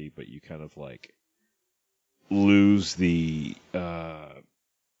degree, but you kind of like lose the. I'm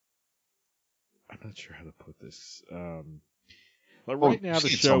not sure how to put this. But right now the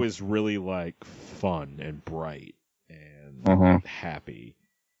show is really like fun and bright and happy.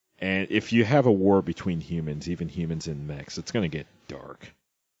 And if you have a war between humans, even humans in mechs, it's going to get dark.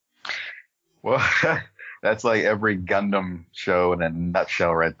 Well, that's like every Gundam show in a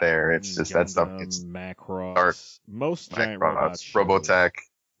nutshell right there. It's just Gundam, that stuff. It's Macross, dark. Most giant robots, Robotech,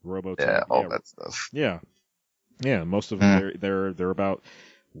 yeah, all that stuff. Yeah, most of them they're about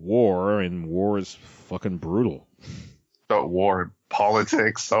war, and war is fucking brutal. About war,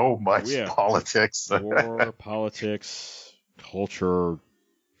 politics, so much politics. War, politics, culture,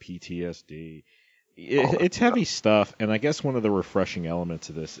 PTSD. It's heavy stuff, and I guess one of the refreshing elements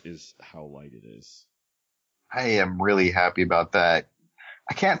of this is how light it is. I am really happy about that.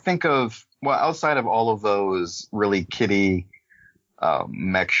 I can't think of, well, outside of all of those really kiddie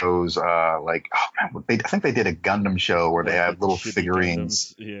mech shows. Like, oh man, I think they did a Gundam show where they Like had the little chibi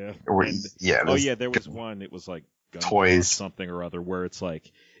figurines. Gundams, yeah. Or, And, yeah. oh yeah, there was one. It was like Gundam Toys. something or other, where it's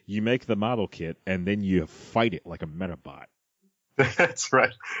like you make the model kit and then you fight it like a Metabot. That's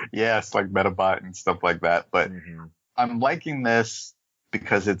right. Yeah, it's like Metabot and stuff like that. But I'm liking this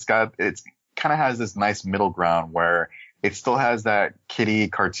because it's kind of has this nice middle ground where it still has that kiddie,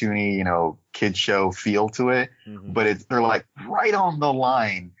 cartoony, kid show feel to it, but they're like right on the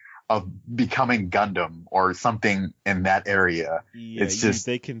line of becoming Gundam or something in that area. Yeah, it's just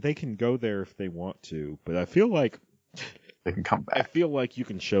they can go there if they want to, but I feel like they can come back. I feel like you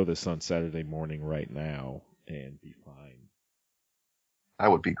can show this on Saturday morning right now and be fine.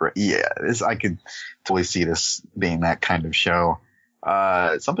 That would be great. Yeah, I could totally see this being that kind of show.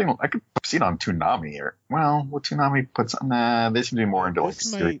 Something I could see it on Toonami what Toonami puts on. They seem to be more into like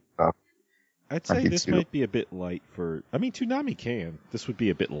serious stuff. I'd say this might be a bit light for. I mean, Toonami can. This would be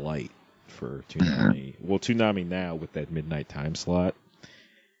a bit light for Toonami. Well, Toonami now with that midnight time slot.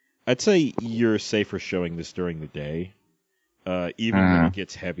 I'd say you're safer showing this during the day. Even when it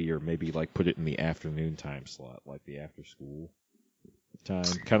gets heavier, maybe like put it in the afternoon time slot, like the after school time,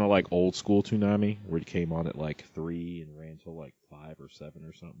 kind of like old school Toonami, where it came on at like 3 and ran till like 5 or 7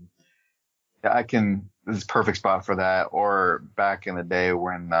 or something. Yeah, this is a perfect spot for that. Or back in the day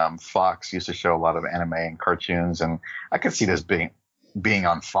when Fox used to show a lot of anime and cartoons, and I could see this being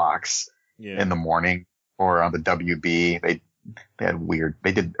on Fox in the morning or on the WB.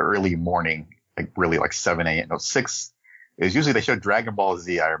 They did early morning, like really like 7 a.m. No, 6. It was usually they showed Dragon Ball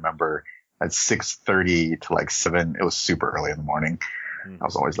Z. I remember at 6:30 to like 7. It was super early in the morning. I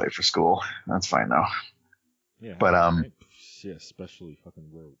was always late for school. That's fine though. Yeah, but yeah, especially fucking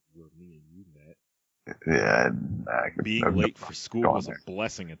where me and you met. Yeah, being late for school was a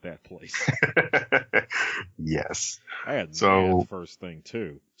blessing at that place. Yes. I had math first thing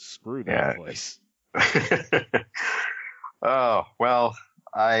too. Screw that place. Oh well,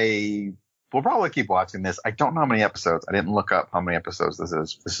 we'll probably keep watching this. I don't know how many episodes. I didn't look up how many episodes this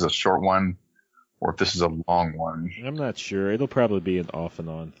is. This is a short one, or if this is a long one. I'm not sure. It'll probably be an off and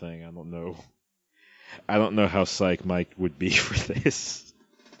on thing. I don't know how psyched Mike would be for this.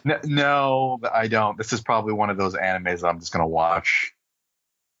 No, I don't. This is probably one of those animes that I'm just gonna watch,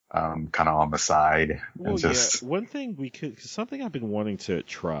 kind of on the side. Well, one thing something I've been wanting to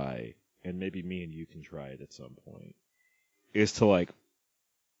try, and maybe me and you can try it at some point, is to like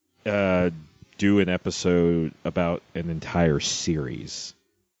do an episode about an entire series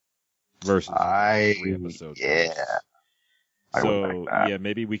versus 3 episodes. Yeah. So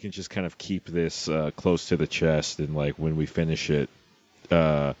maybe we can just kind of keep this close to the chest, and like when we finish it,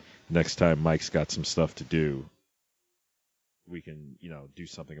 next time Mike's got some stuff to do, we can do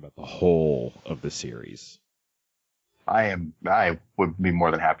something about the whole of the series. I would be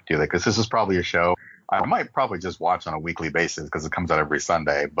more than happy to do that, because this is probably a show I might probably just watch on a weekly basis because it comes out every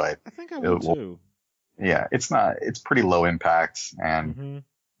Sunday. But I think I will too. Yeah, it's pretty low impact and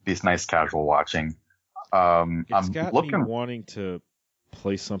it's nice casual watching. I'm me wanting to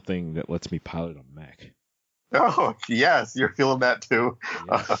play something that lets me pilot a mech. Oh yes, you're feeling that too.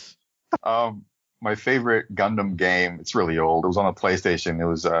 Yes. My favorite Gundam game, it's really old. It was on a PlayStation. It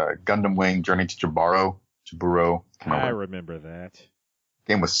was Gundam Wing Journey to Jaburo. I remember that.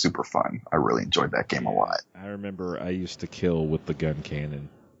 Game was super fun. I really enjoyed that game a lot. I remember I used to kill with the gun cannon.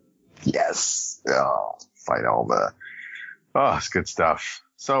 Yes. Fight all the... Oh, it's good stuff.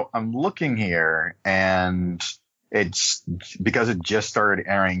 So I'm looking here, and it's because it just started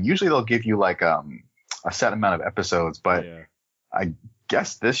airing. Usually they'll give you like a set amount of episodes, but I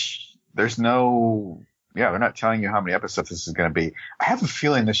guess there's no... Yeah, they're not telling you how many episodes this is going to be. I have a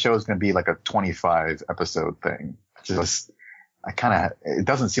feeling the show is going to be like a 25 episode thing. It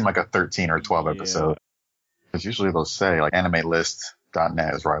doesn't seem like a 13 or 12 episode. Because usually they'll say, like,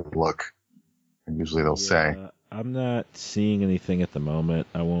 animelist.net is where I would look. And usually they'll say. I'm not seeing anything at the moment.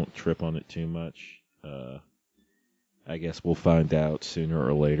 I won't trip on it too much. I guess we'll find out sooner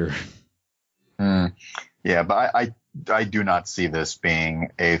or later. Yeah, but I do not see this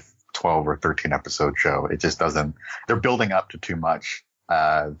being a 12 or 13 episode show. It just doesn't. They're building up to too much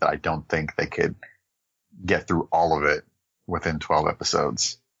that I don't think they could get through all of it within 12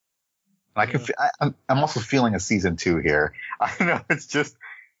 episodes. I'm also feeling a season 2 here. I don't know. It's just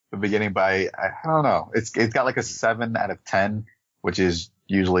the beginning I don't know. It's got like a 7 out of 10, which is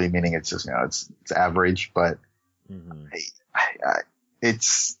usually meaning it's just, it's average, but it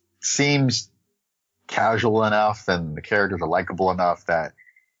seems casual enough and the characters are likable enough that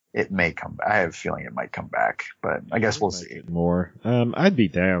it may come back. I have a feeling it might come back, but I guess we'll see. More. I'd be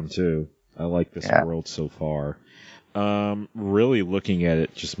down too. I like this world so far. Really looking at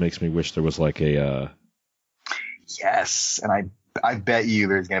it just makes me wish there was like a. Yes, and I bet you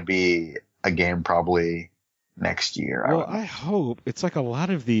there's going to be a game probably next year. Well, I hope it's like a lot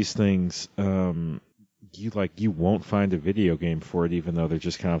of these things. You won't find a video game for it, even though they're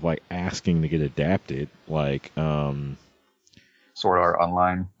just kind of like asking to get adapted. Like, Sword Art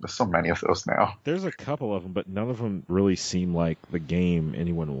Online. There's so many of those now. There's a couple of them, but none of them really seem like the game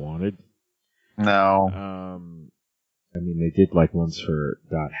anyone wanted. No. I mean, they did like ones for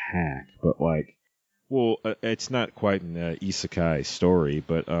 .hack, but like, well, it's not quite an isekai story,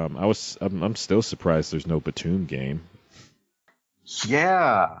 but I'm still surprised there's no Batoon game.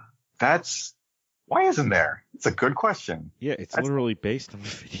 Yeah, why isn't there? It's a good question. Yeah, it's literally based on the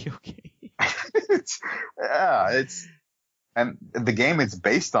video game. And the game it's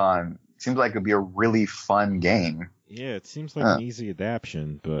based on seems like it'd be a really fun game. Yeah, it seems like an easy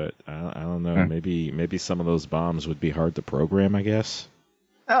adaptation, but I don't know. Maybe some of those bombs would be hard to program, I guess.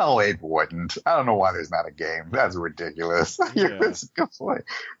 No, it wouldn't. I don't know why there's not a game. That's ridiculous. Yeah. That's a good point.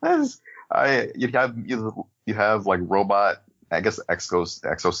 You have like robot, I guess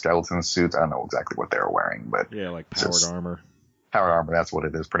exoskeleton suits. I don't know exactly what they were wearing, but yeah, like powered armor. Powered armor. That's what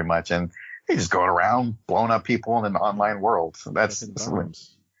it is, pretty much. And he's just going around blowing up people in an online world. So there's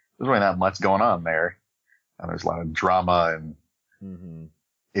really not much going on there. And there's a lot of drama and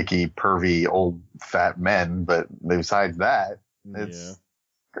icky, pervy, old, fat men. But besides that, it's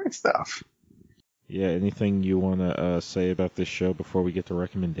great stuff. Yeah, anything you want to say about this show before we get to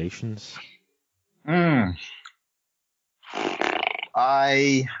recommendations? I'm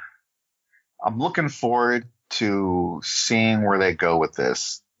looking forward to seeing where they go with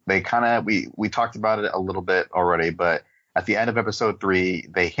this. They we talked about it a little bit already, but at the end of episode 3,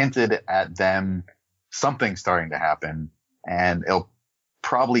 they hinted at something starting to happen, and it'll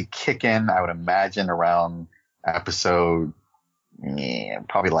probably kick in, I would imagine, around episode,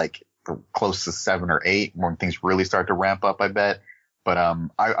 probably like close to 7 or 8, when things really start to ramp up, I bet. But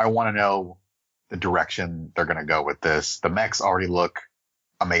I want to know the direction they're going to go with this. The mechs already look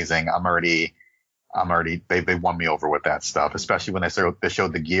amazing. They won me over with that stuff, especially when they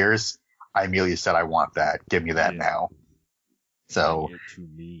showed the gears. I immediately said, I want that. Give me that now. So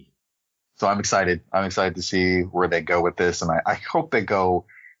I'm excited. I'm excited to see where they go with this. And I hope they go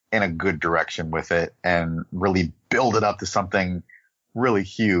in a good direction with it and really build it up to something really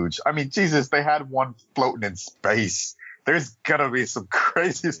huge. I mean, Jesus, they had one floating in space. There's gonna be some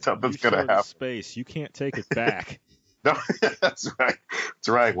crazy stuff that's gonna happen. Space, you can't take it back. No, that's right. That's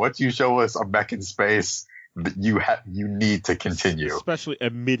right. Once you show us a mech in space, you need to continue. Especially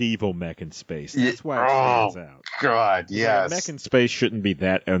a medieval mech in space. That's why it stands out. God, yes. A mech in space shouldn't be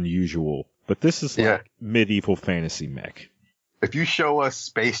that unusual, but this is like medieval fantasy mech. If you show us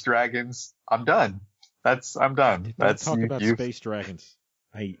space dragons, I'm done. I'm done. Talk about space dragons.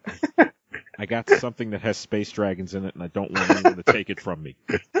 I got something that has space dragons in it, and I don't want anyone to take it from me.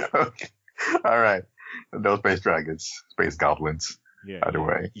 Okay. All right. No space dragons. Space goblins. Yeah. Either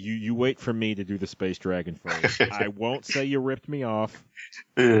way. You wait for me to do the space dragon first. I won't say you ripped me off.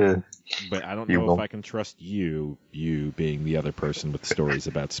 But I don't know if I can trust you being the other person with stories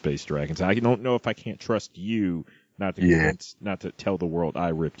about space dragons. I don't know if I can't trust you not to tell the world I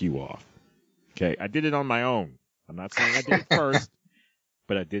ripped you off. Okay, I did it on my own. I'm not saying I did it first,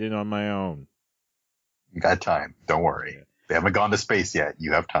 but I did it on my own. You got time. Don't worry. Yeah. They haven't gone to space yet.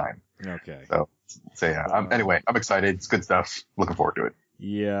 You have time. Okay. So yeah. Anyway, I'm excited. It's good stuff. Looking forward to it.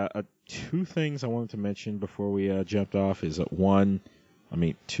 Yeah. 2 things I wanted to mention before we jumped off is 2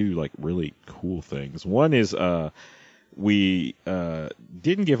 like really cool things. One is we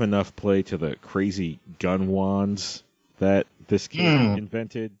didn't give enough play to the crazy gun wands that this kid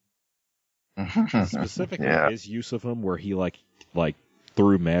invented. Specifically his use of them, where he like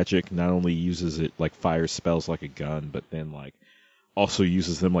through magic not only uses it like fire spells like a gun, but then like also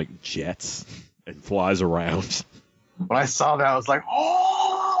uses them like jets and flies around. When I saw that, I was like,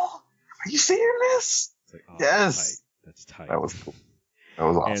 "Oh, are you seeing this?" Like, yes, that's tight. That was cool. That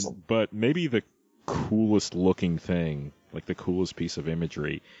was awesome. But maybe the coolest looking thing, like the coolest piece of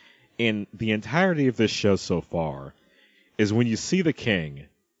imagery in the entirety of this show so far, is when you see the king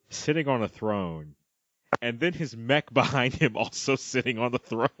sitting on a throne, and then his mech behind him also sitting on the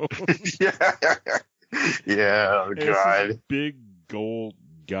throne. Yeah, oh, God. This big, gold,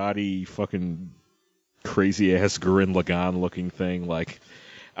 gaudy, fucking crazy-ass Gurren Lagann looking thing. Like,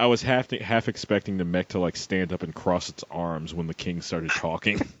 I was half expecting the mech to, like, stand up and cross its arms when the king started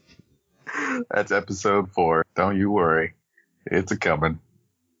talking. That's episode 4. Don't you worry. It's a-coming.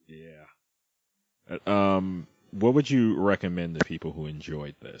 Yeah. What would you recommend to people who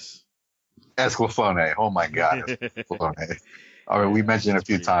enjoyed this? Esclaflowne. Oh my god, Esclaflowne. I mean, we mentioned it a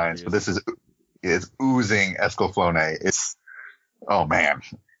few times, but it's oozing Esclaflowne. It's, oh man.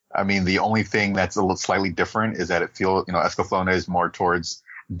 I mean, the only thing that's a little slightly different is that it feels, Esclaflowne is more towards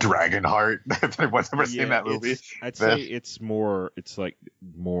Dragonheart. If anyone's ever seen that movie, I'd say it's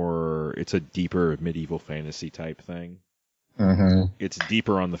a deeper medieval fantasy type thing. Mm-hmm. It's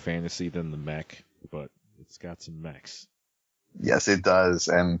deeper on the fantasy than the mech, but it's got some mechs. Yes, it does,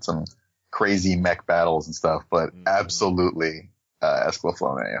 and some crazy mech battles and stuff, but absolutely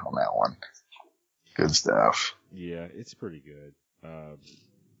Esclaflowne on that one. Good stuff. Yeah, it's pretty good.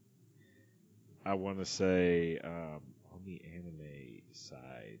 I want to say on the anime side,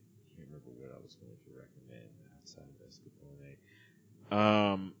 I can't remember what I was going to recommend outside of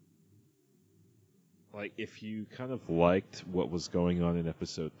Esclaflowne. Like, if you kind of liked what was going on in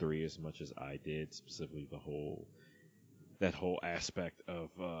episode 3 as much as I did, specifically that whole aspect of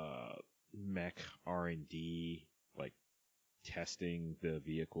mech R&D, like testing the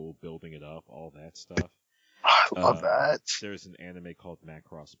vehicle, building it up, all that stuff. I love that. There's an anime called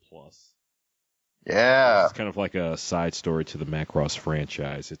Macross Plus. Yeah. It's kind of like a side story to the Macross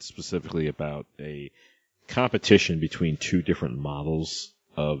franchise. It's specifically about a competition between two different models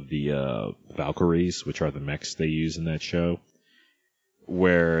of the Valkyries, which are the mechs they use in that show,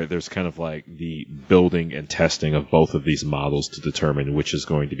 where there's kind of like the building and testing of both of these models to determine which is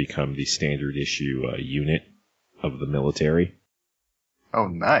going to become the standard issue unit of the military. Oh,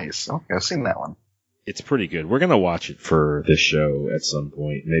 nice. Okay, I've seen that one. It's pretty good. We're going to watch it for this show at some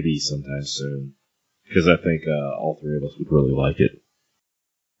point, maybe sometime soon, because I think all three of us would really like it.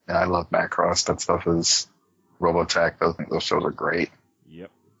 Yeah, I love Macross. That stuff is Robotech. Those shows are great.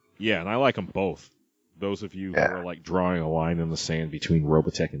 Yep. Yeah, and I like them both. Those of you who are like drawing a line in the sand between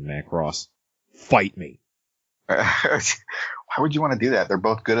Robotech and Macross, fight me. Why would you want to do that? They're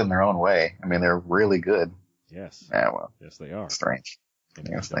both good in their own way. I mean, they're really good. Yes. Yeah, well, yes, they are. Strange.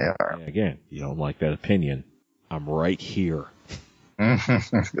 Yes, they are. Yeah, again, you don't like that opinion. I'm right here.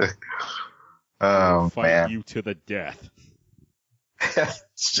 Oh, fight man. you to the death.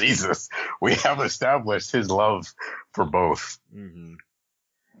 Jesus. We have established his love for both. Mm-hmm.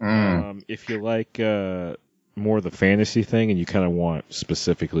 If you like more of the fantasy thing and you kind of want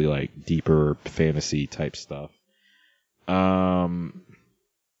specifically like deeper fantasy type stuff, I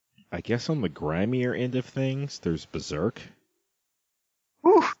guess on the grimier end of things, there's Berserk.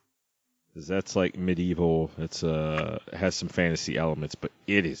 Whew. Because that's like medieval. It's has some fantasy elements, but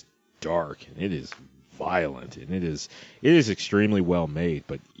it is dark and it is violent and it is extremely well made.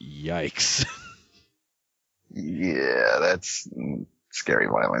 But yikes! Yeah, that's scary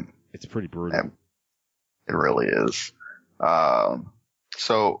violent. It's pretty brutal. It really is.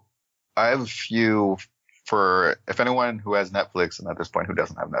 So I have a few for if anyone who has Netflix and at this point who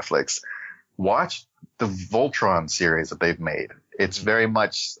doesn't have Netflix, watch the Voltron series that they've made. It's very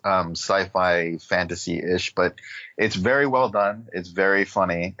much sci-fi fantasy-ish, but it's very well done. It's very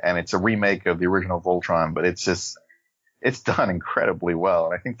funny, and it's a remake of the original Voltron, but it's done incredibly well.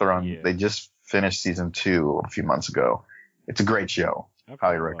 And I think they just finished season 2 a few months ago. It's a great show.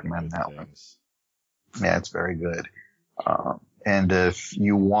 Highly recommend that one. Yeah, it's very good. And if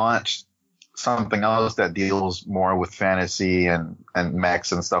you want something else that deals more with fantasy and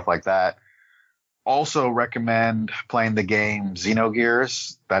mechs and stuff like that, also recommend playing the game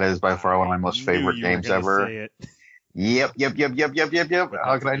Xenogears. That is by far one of my most favorite games ever. Yep.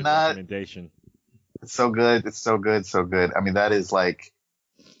 How could I not? It's so good. It's so good. So good. I mean, that is like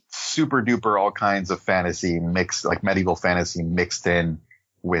super duper all kinds of fantasy mixed, like medieval fantasy mixed in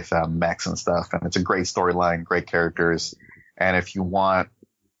with mechs and stuff. And it's a great storyline, great characters. And if you want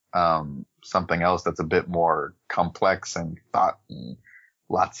something else that's a bit more complex and thought and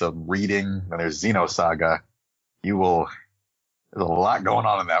lots of reading, then there's Xenosaga. There's a lot going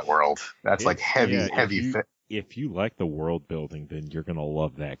on in that world. That's like heavy. If you like the world building, then you're going to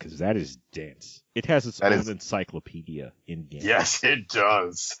love that because that is dense. It has its own encyclopedia in game. Yes, it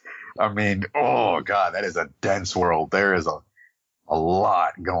does. I mean, oh God, that is a dense world. There is a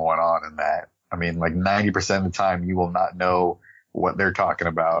lot going on in that. I mean, like 90% of the time you will not know what they're talking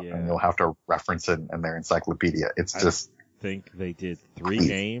about and you'll have to reference it in their encyclopedia. I think they did 3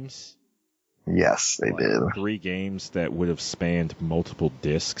 games. Yes, they did. 3 games that would have spanned multiple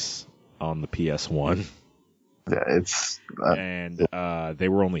discs on the PS1. Yeah, and they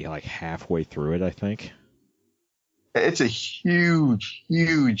were only like halfway through it, I think. It's a huge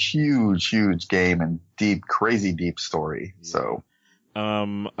game and crazy deep story. Yeah. So,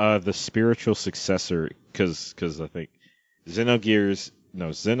 the spiritual successor, because I think Xenosaga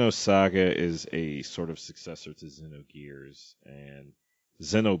is a sort of successor to Xenogears, and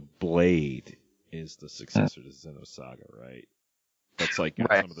Xenoblade is the successor to Xenosaga, right? That's like got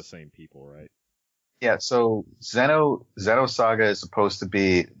Right. some of the same people, right? Yeah, so Xenosaga is supposed to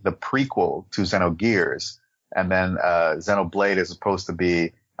be the prequel to Xenogears, and then Xenoblade is supposed to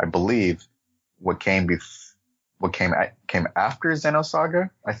be, I believe, what came after Xenosaga,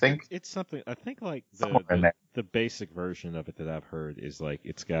 I think. It's something, I think like Somewhere in there. the basic version of it that I've heard is like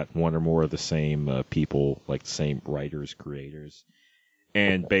it's got one or more of the same people, like the same writers, creators.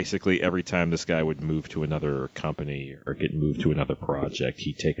 And basically every time this guy would move to another company or get moved to another project,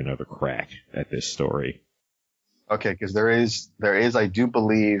 he'd take another crack at this story. Okay, because there is, I do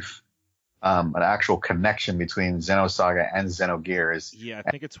believe, an actual connection between Xenosaga and Xenogears. Yeah,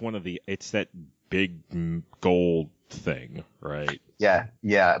 I think it's that big gold thing, right? Yeah,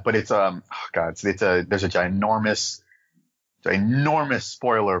 but it's there's a ginormous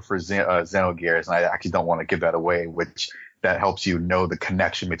spoiler for Xenogears, and I actually don't want to give that away, which that helps you know the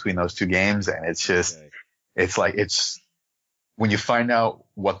connection between those two games, and it's just, Okay. it's when you find out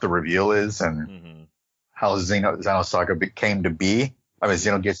what the reveal is and Mm-hmm. how Xenosaga came to be. I mean,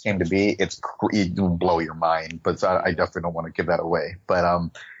 Xenogears came to be. It will blow your mind, but I definitely don't want to give that away.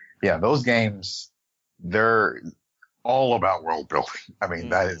 But yeah, those games, they're all about world building. I mean,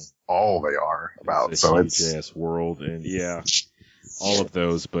 that is all they are about. It's a huge ass world, and yeah, all of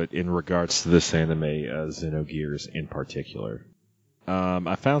those. But in regards to this anime, Xenogears in particular,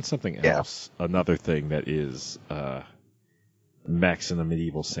 I found something else. Another thing that is mechs in a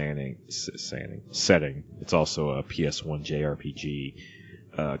medieval setting. It's also a PS1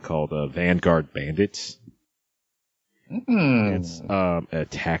 JRPG called Vanguard Bandits. It's a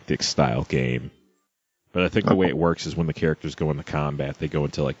tactics style game. But I think the way it works is when the characters go into combat, they go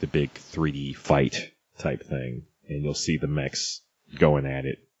into like the big 3D fight type thing, and you'll see the mechs going at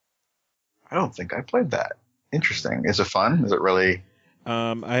it. I don't think I played that. Interesting. Is it fun? Is it really?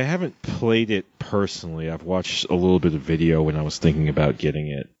 I haven't played it personally. I've watched a little bit of video when I was thinking about getting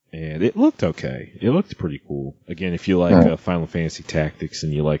it, and it looked okay. It looked pretty cool. Again, if you like Final Fantasy Tactics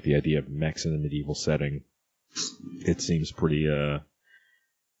and you like the idea of mechs in a medieval setting, it seems pretty,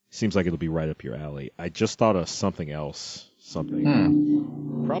 seems like it'll be right up your alley. I just thought of something else.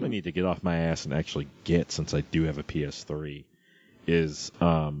 Probably need to get off my ass and actually get, since I do have a PS3, is,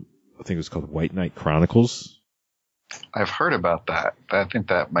 I think it was called White Knight Chronicles. I've heard about that. I think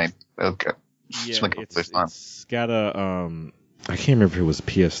that might, okay. Yeah, it's got a, I can't remember if it was a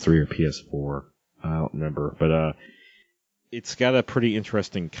PS3 or PS4. I don't remember, but, it's got a pretty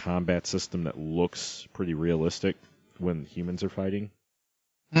interesting combat system that looks pretty realistic when humans are fighting.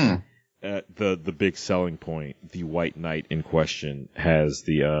 The big selling point, the White Knight in question has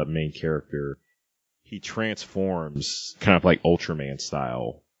the main character. He transforms kind of like Ultraman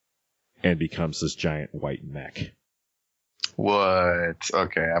style and becomes this giant white mech. What?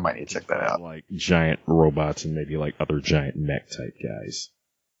 Okay, I might need to check that out. Like giant robots and maybe like other giant mech type guys.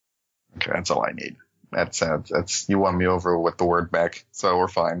 Okay, that's all I need. That's you won me over with the word mech, so we're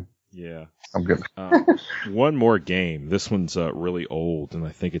fine. Yeah. I'm good. One more game. This one's really old, and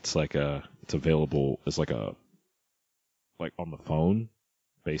I think it's like it's available as like on the phone,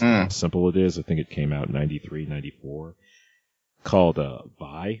 based on how simple it is. I think it came out in 93, 94, called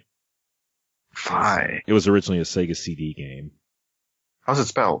Vi. Vi. It was originally a Sega CD game. How's it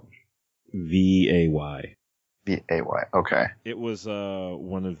spelled? VAY. VAY. Okay. It was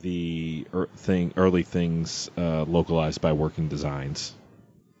one of the early things localized by Working Designs.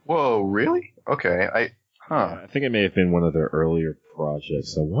 Whoa, really? Okay. Yeah, I think it may have been one of their earlier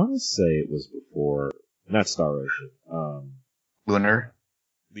projects. I want to say it was before, not Star Ocean. Lunar?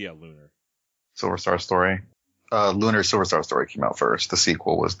 Yeah, Lunar. Silver Star Story? Lunar Silver Star Story came out first. The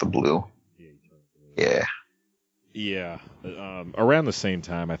sequel was the Blue. Yeah. Yeah. Around the same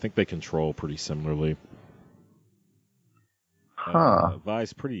time, I think they control pretty similarly.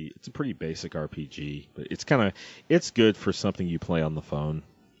 Vi's it's a pretty basic RPG, but it's good for something you play on the phone.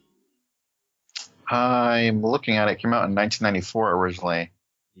 I'm looking at it. It came out in 1994 originally.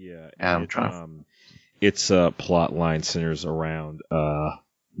 Yeah, and its plot line centers around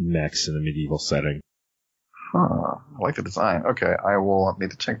mechs in a medieval setting. I like the design. Okay, I will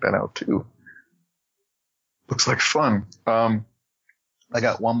need to check that out too. Looks like fun. I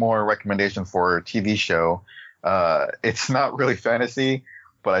got one more recommendation for a TV show. It's not really fantasy,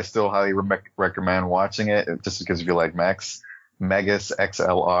 but I still highly recommend watching it just because if you like mechs. Megas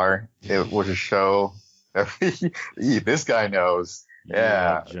XLR. It was a show. This guy knows.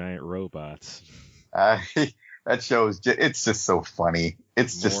 Yeah. Giant robots. That show it's just so funny.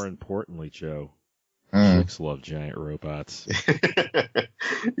 It's More importantly, Joe, chicks love giant robots.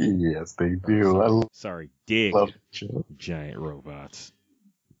 Yes, they do. Sorry, dig love giant robots.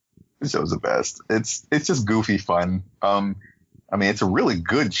 The show's the best. It's just goofy fun. I mean, it's a really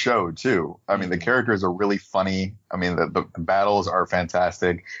good show too. I mean, the characters are really funny. I mean, the battles are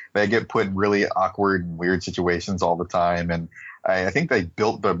fantastic. They get put in really awkward and weird situations all the time. And I think they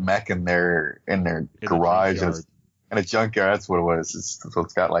built the mech in their garage in a junkyard. That's what it was. So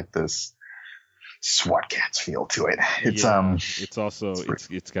it's got like this SWAT cats feel to it. It's also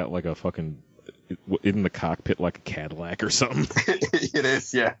it's got like a fucking in the cockpit like a Cadillac or something. It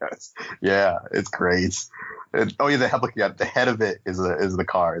is, yes. Yeah, it's great. The head of it is the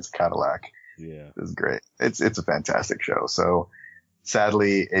car. It's a Cadillac. Yeah, it's great. It's a fantastic show. So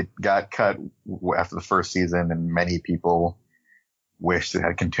sadly, it got cut after the first season, and many people wished it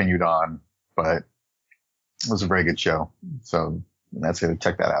had continued on. But it was a very good show. So that's it.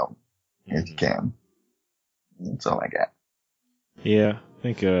 Check that out if you can. That's all I got. Yeah, I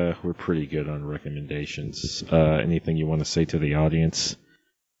think we're pretty good on recommendations. Anything you want to say to the audience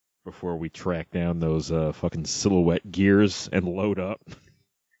before we track down those fucking silhouette gears and load up?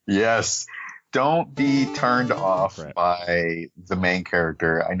 Yes. Don't be turned off by the main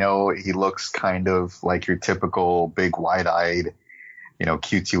character. I know he looks kind of like your typical big wide-eyed,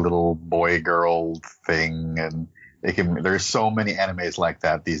 cutesy little boy-girl thing. And there's so many animes like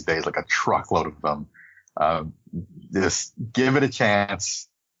that these days, like a truckload of them. Just give it a chance.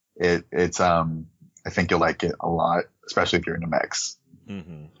 I think you'll like it a lot, especially if you're into mechs.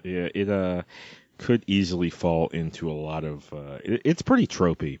 Mm-hmm. Yeah, it could easily fall into a lot of. It's pretty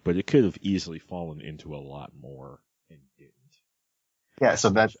tropey, but it could have easily fallen into a lot more and didn't. Yeah, so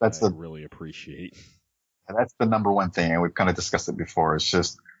that's I really appreciate. And that's the number one thing, and we've kind of discussed it before. It's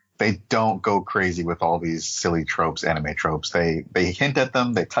just they don't go crazy with all these silly tropes, anime tropes. They hint at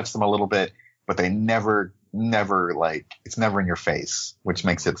them, they touch them a little bit, but they never it's never in your face, which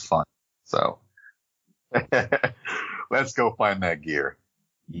makes it fun. So let's go find that gear.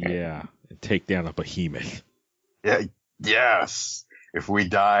 Yeah, and take down a behemoth. Yeah, yes. If we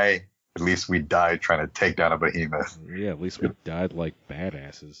die, at least we died trying to take down a behemoth. Yeah, at least we died like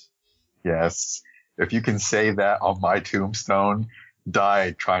badasses. Yes. If you can say that on my tombstone,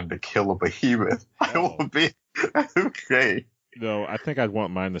 died trying to kill a behemoth, I will be okay. No, I think I'd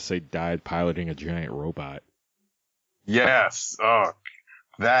want mine to say died piloting a giant robot. Yes. Oh,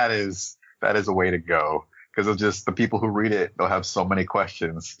 that is a way to go. Because of just the people who read it, they'll have so many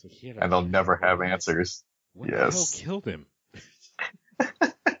questions and they'll never have answers. What the hell killed him?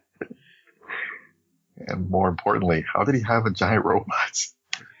 And more importantly, how did he have a giant robot?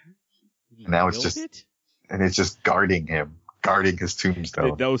 Now it's just guarding him, guarding his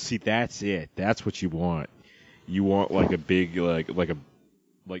tombstone. No, see, that's it. That's what you want. You want like a big, like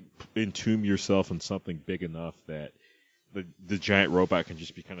entomb yourself in something big enough that the giant robot can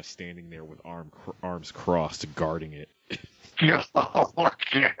just be kind of standing there with arms crossed, guarding it. Oh, yes. Oh my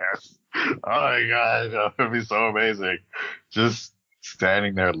god, that would be so amazing. Just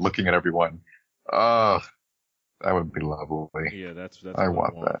standing there looking at everyone. Oh, that would be lovely. Yeah, that's I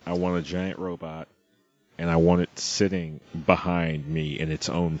want that. I want a giant robot, and I want it sitting behind me in its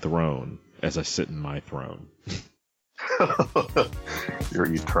own throne as I sit in my throne.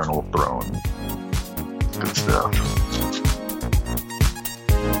 Your eternal throne. Good stuff.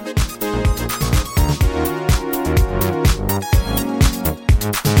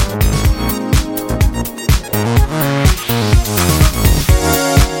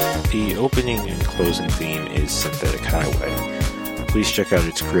 The opening and closing theme is Synthetic Highway. Please check out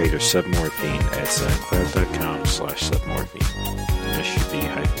its creator Submorphine at soundcloud.com/submorphine. That should be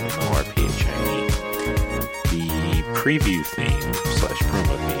 -MORPHINE. The preview theme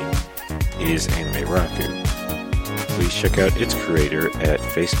 /promo theme is Anime Raku. Please check out its creator at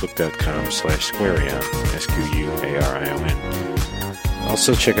facebook.com/Squarion, SQUARION.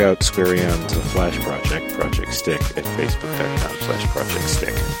 Also check out Squarion's Flash Project, Project Stick, at facebook.com/Project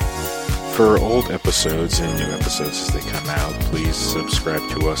Stick. For old episodes and new episodes as they come out, please subscribe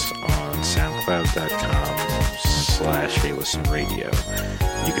to us on soundcloud.com/HeyListenRadio.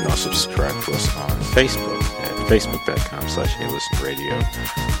 You can also subscribe to us on Facebook at facebook.com/HeyListenRadio,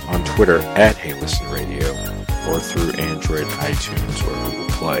 on Twitter at HeyListenRadio, or through Android, iTunes, or Google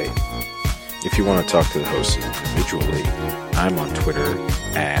Play. If you want to talk to the hosts individually, I'm on Twitter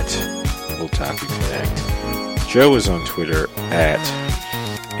at OtakuConnect. Joe is on Twitter at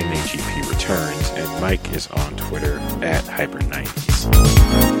MAGP Returns, and Mike is on Twitter at Hyper90s.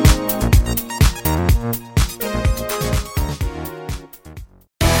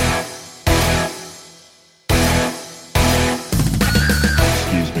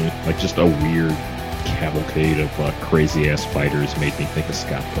 Excuse me, like just a weird cavalcade of crazy-ass fighters made me think of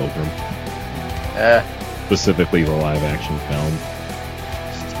Scott Pilgrim. Specifically the live-action film.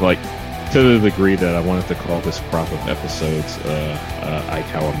 It's like to the degree that I wanted to call this crop of episodes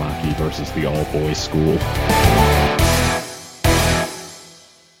Aikawamaki versus the all boys school.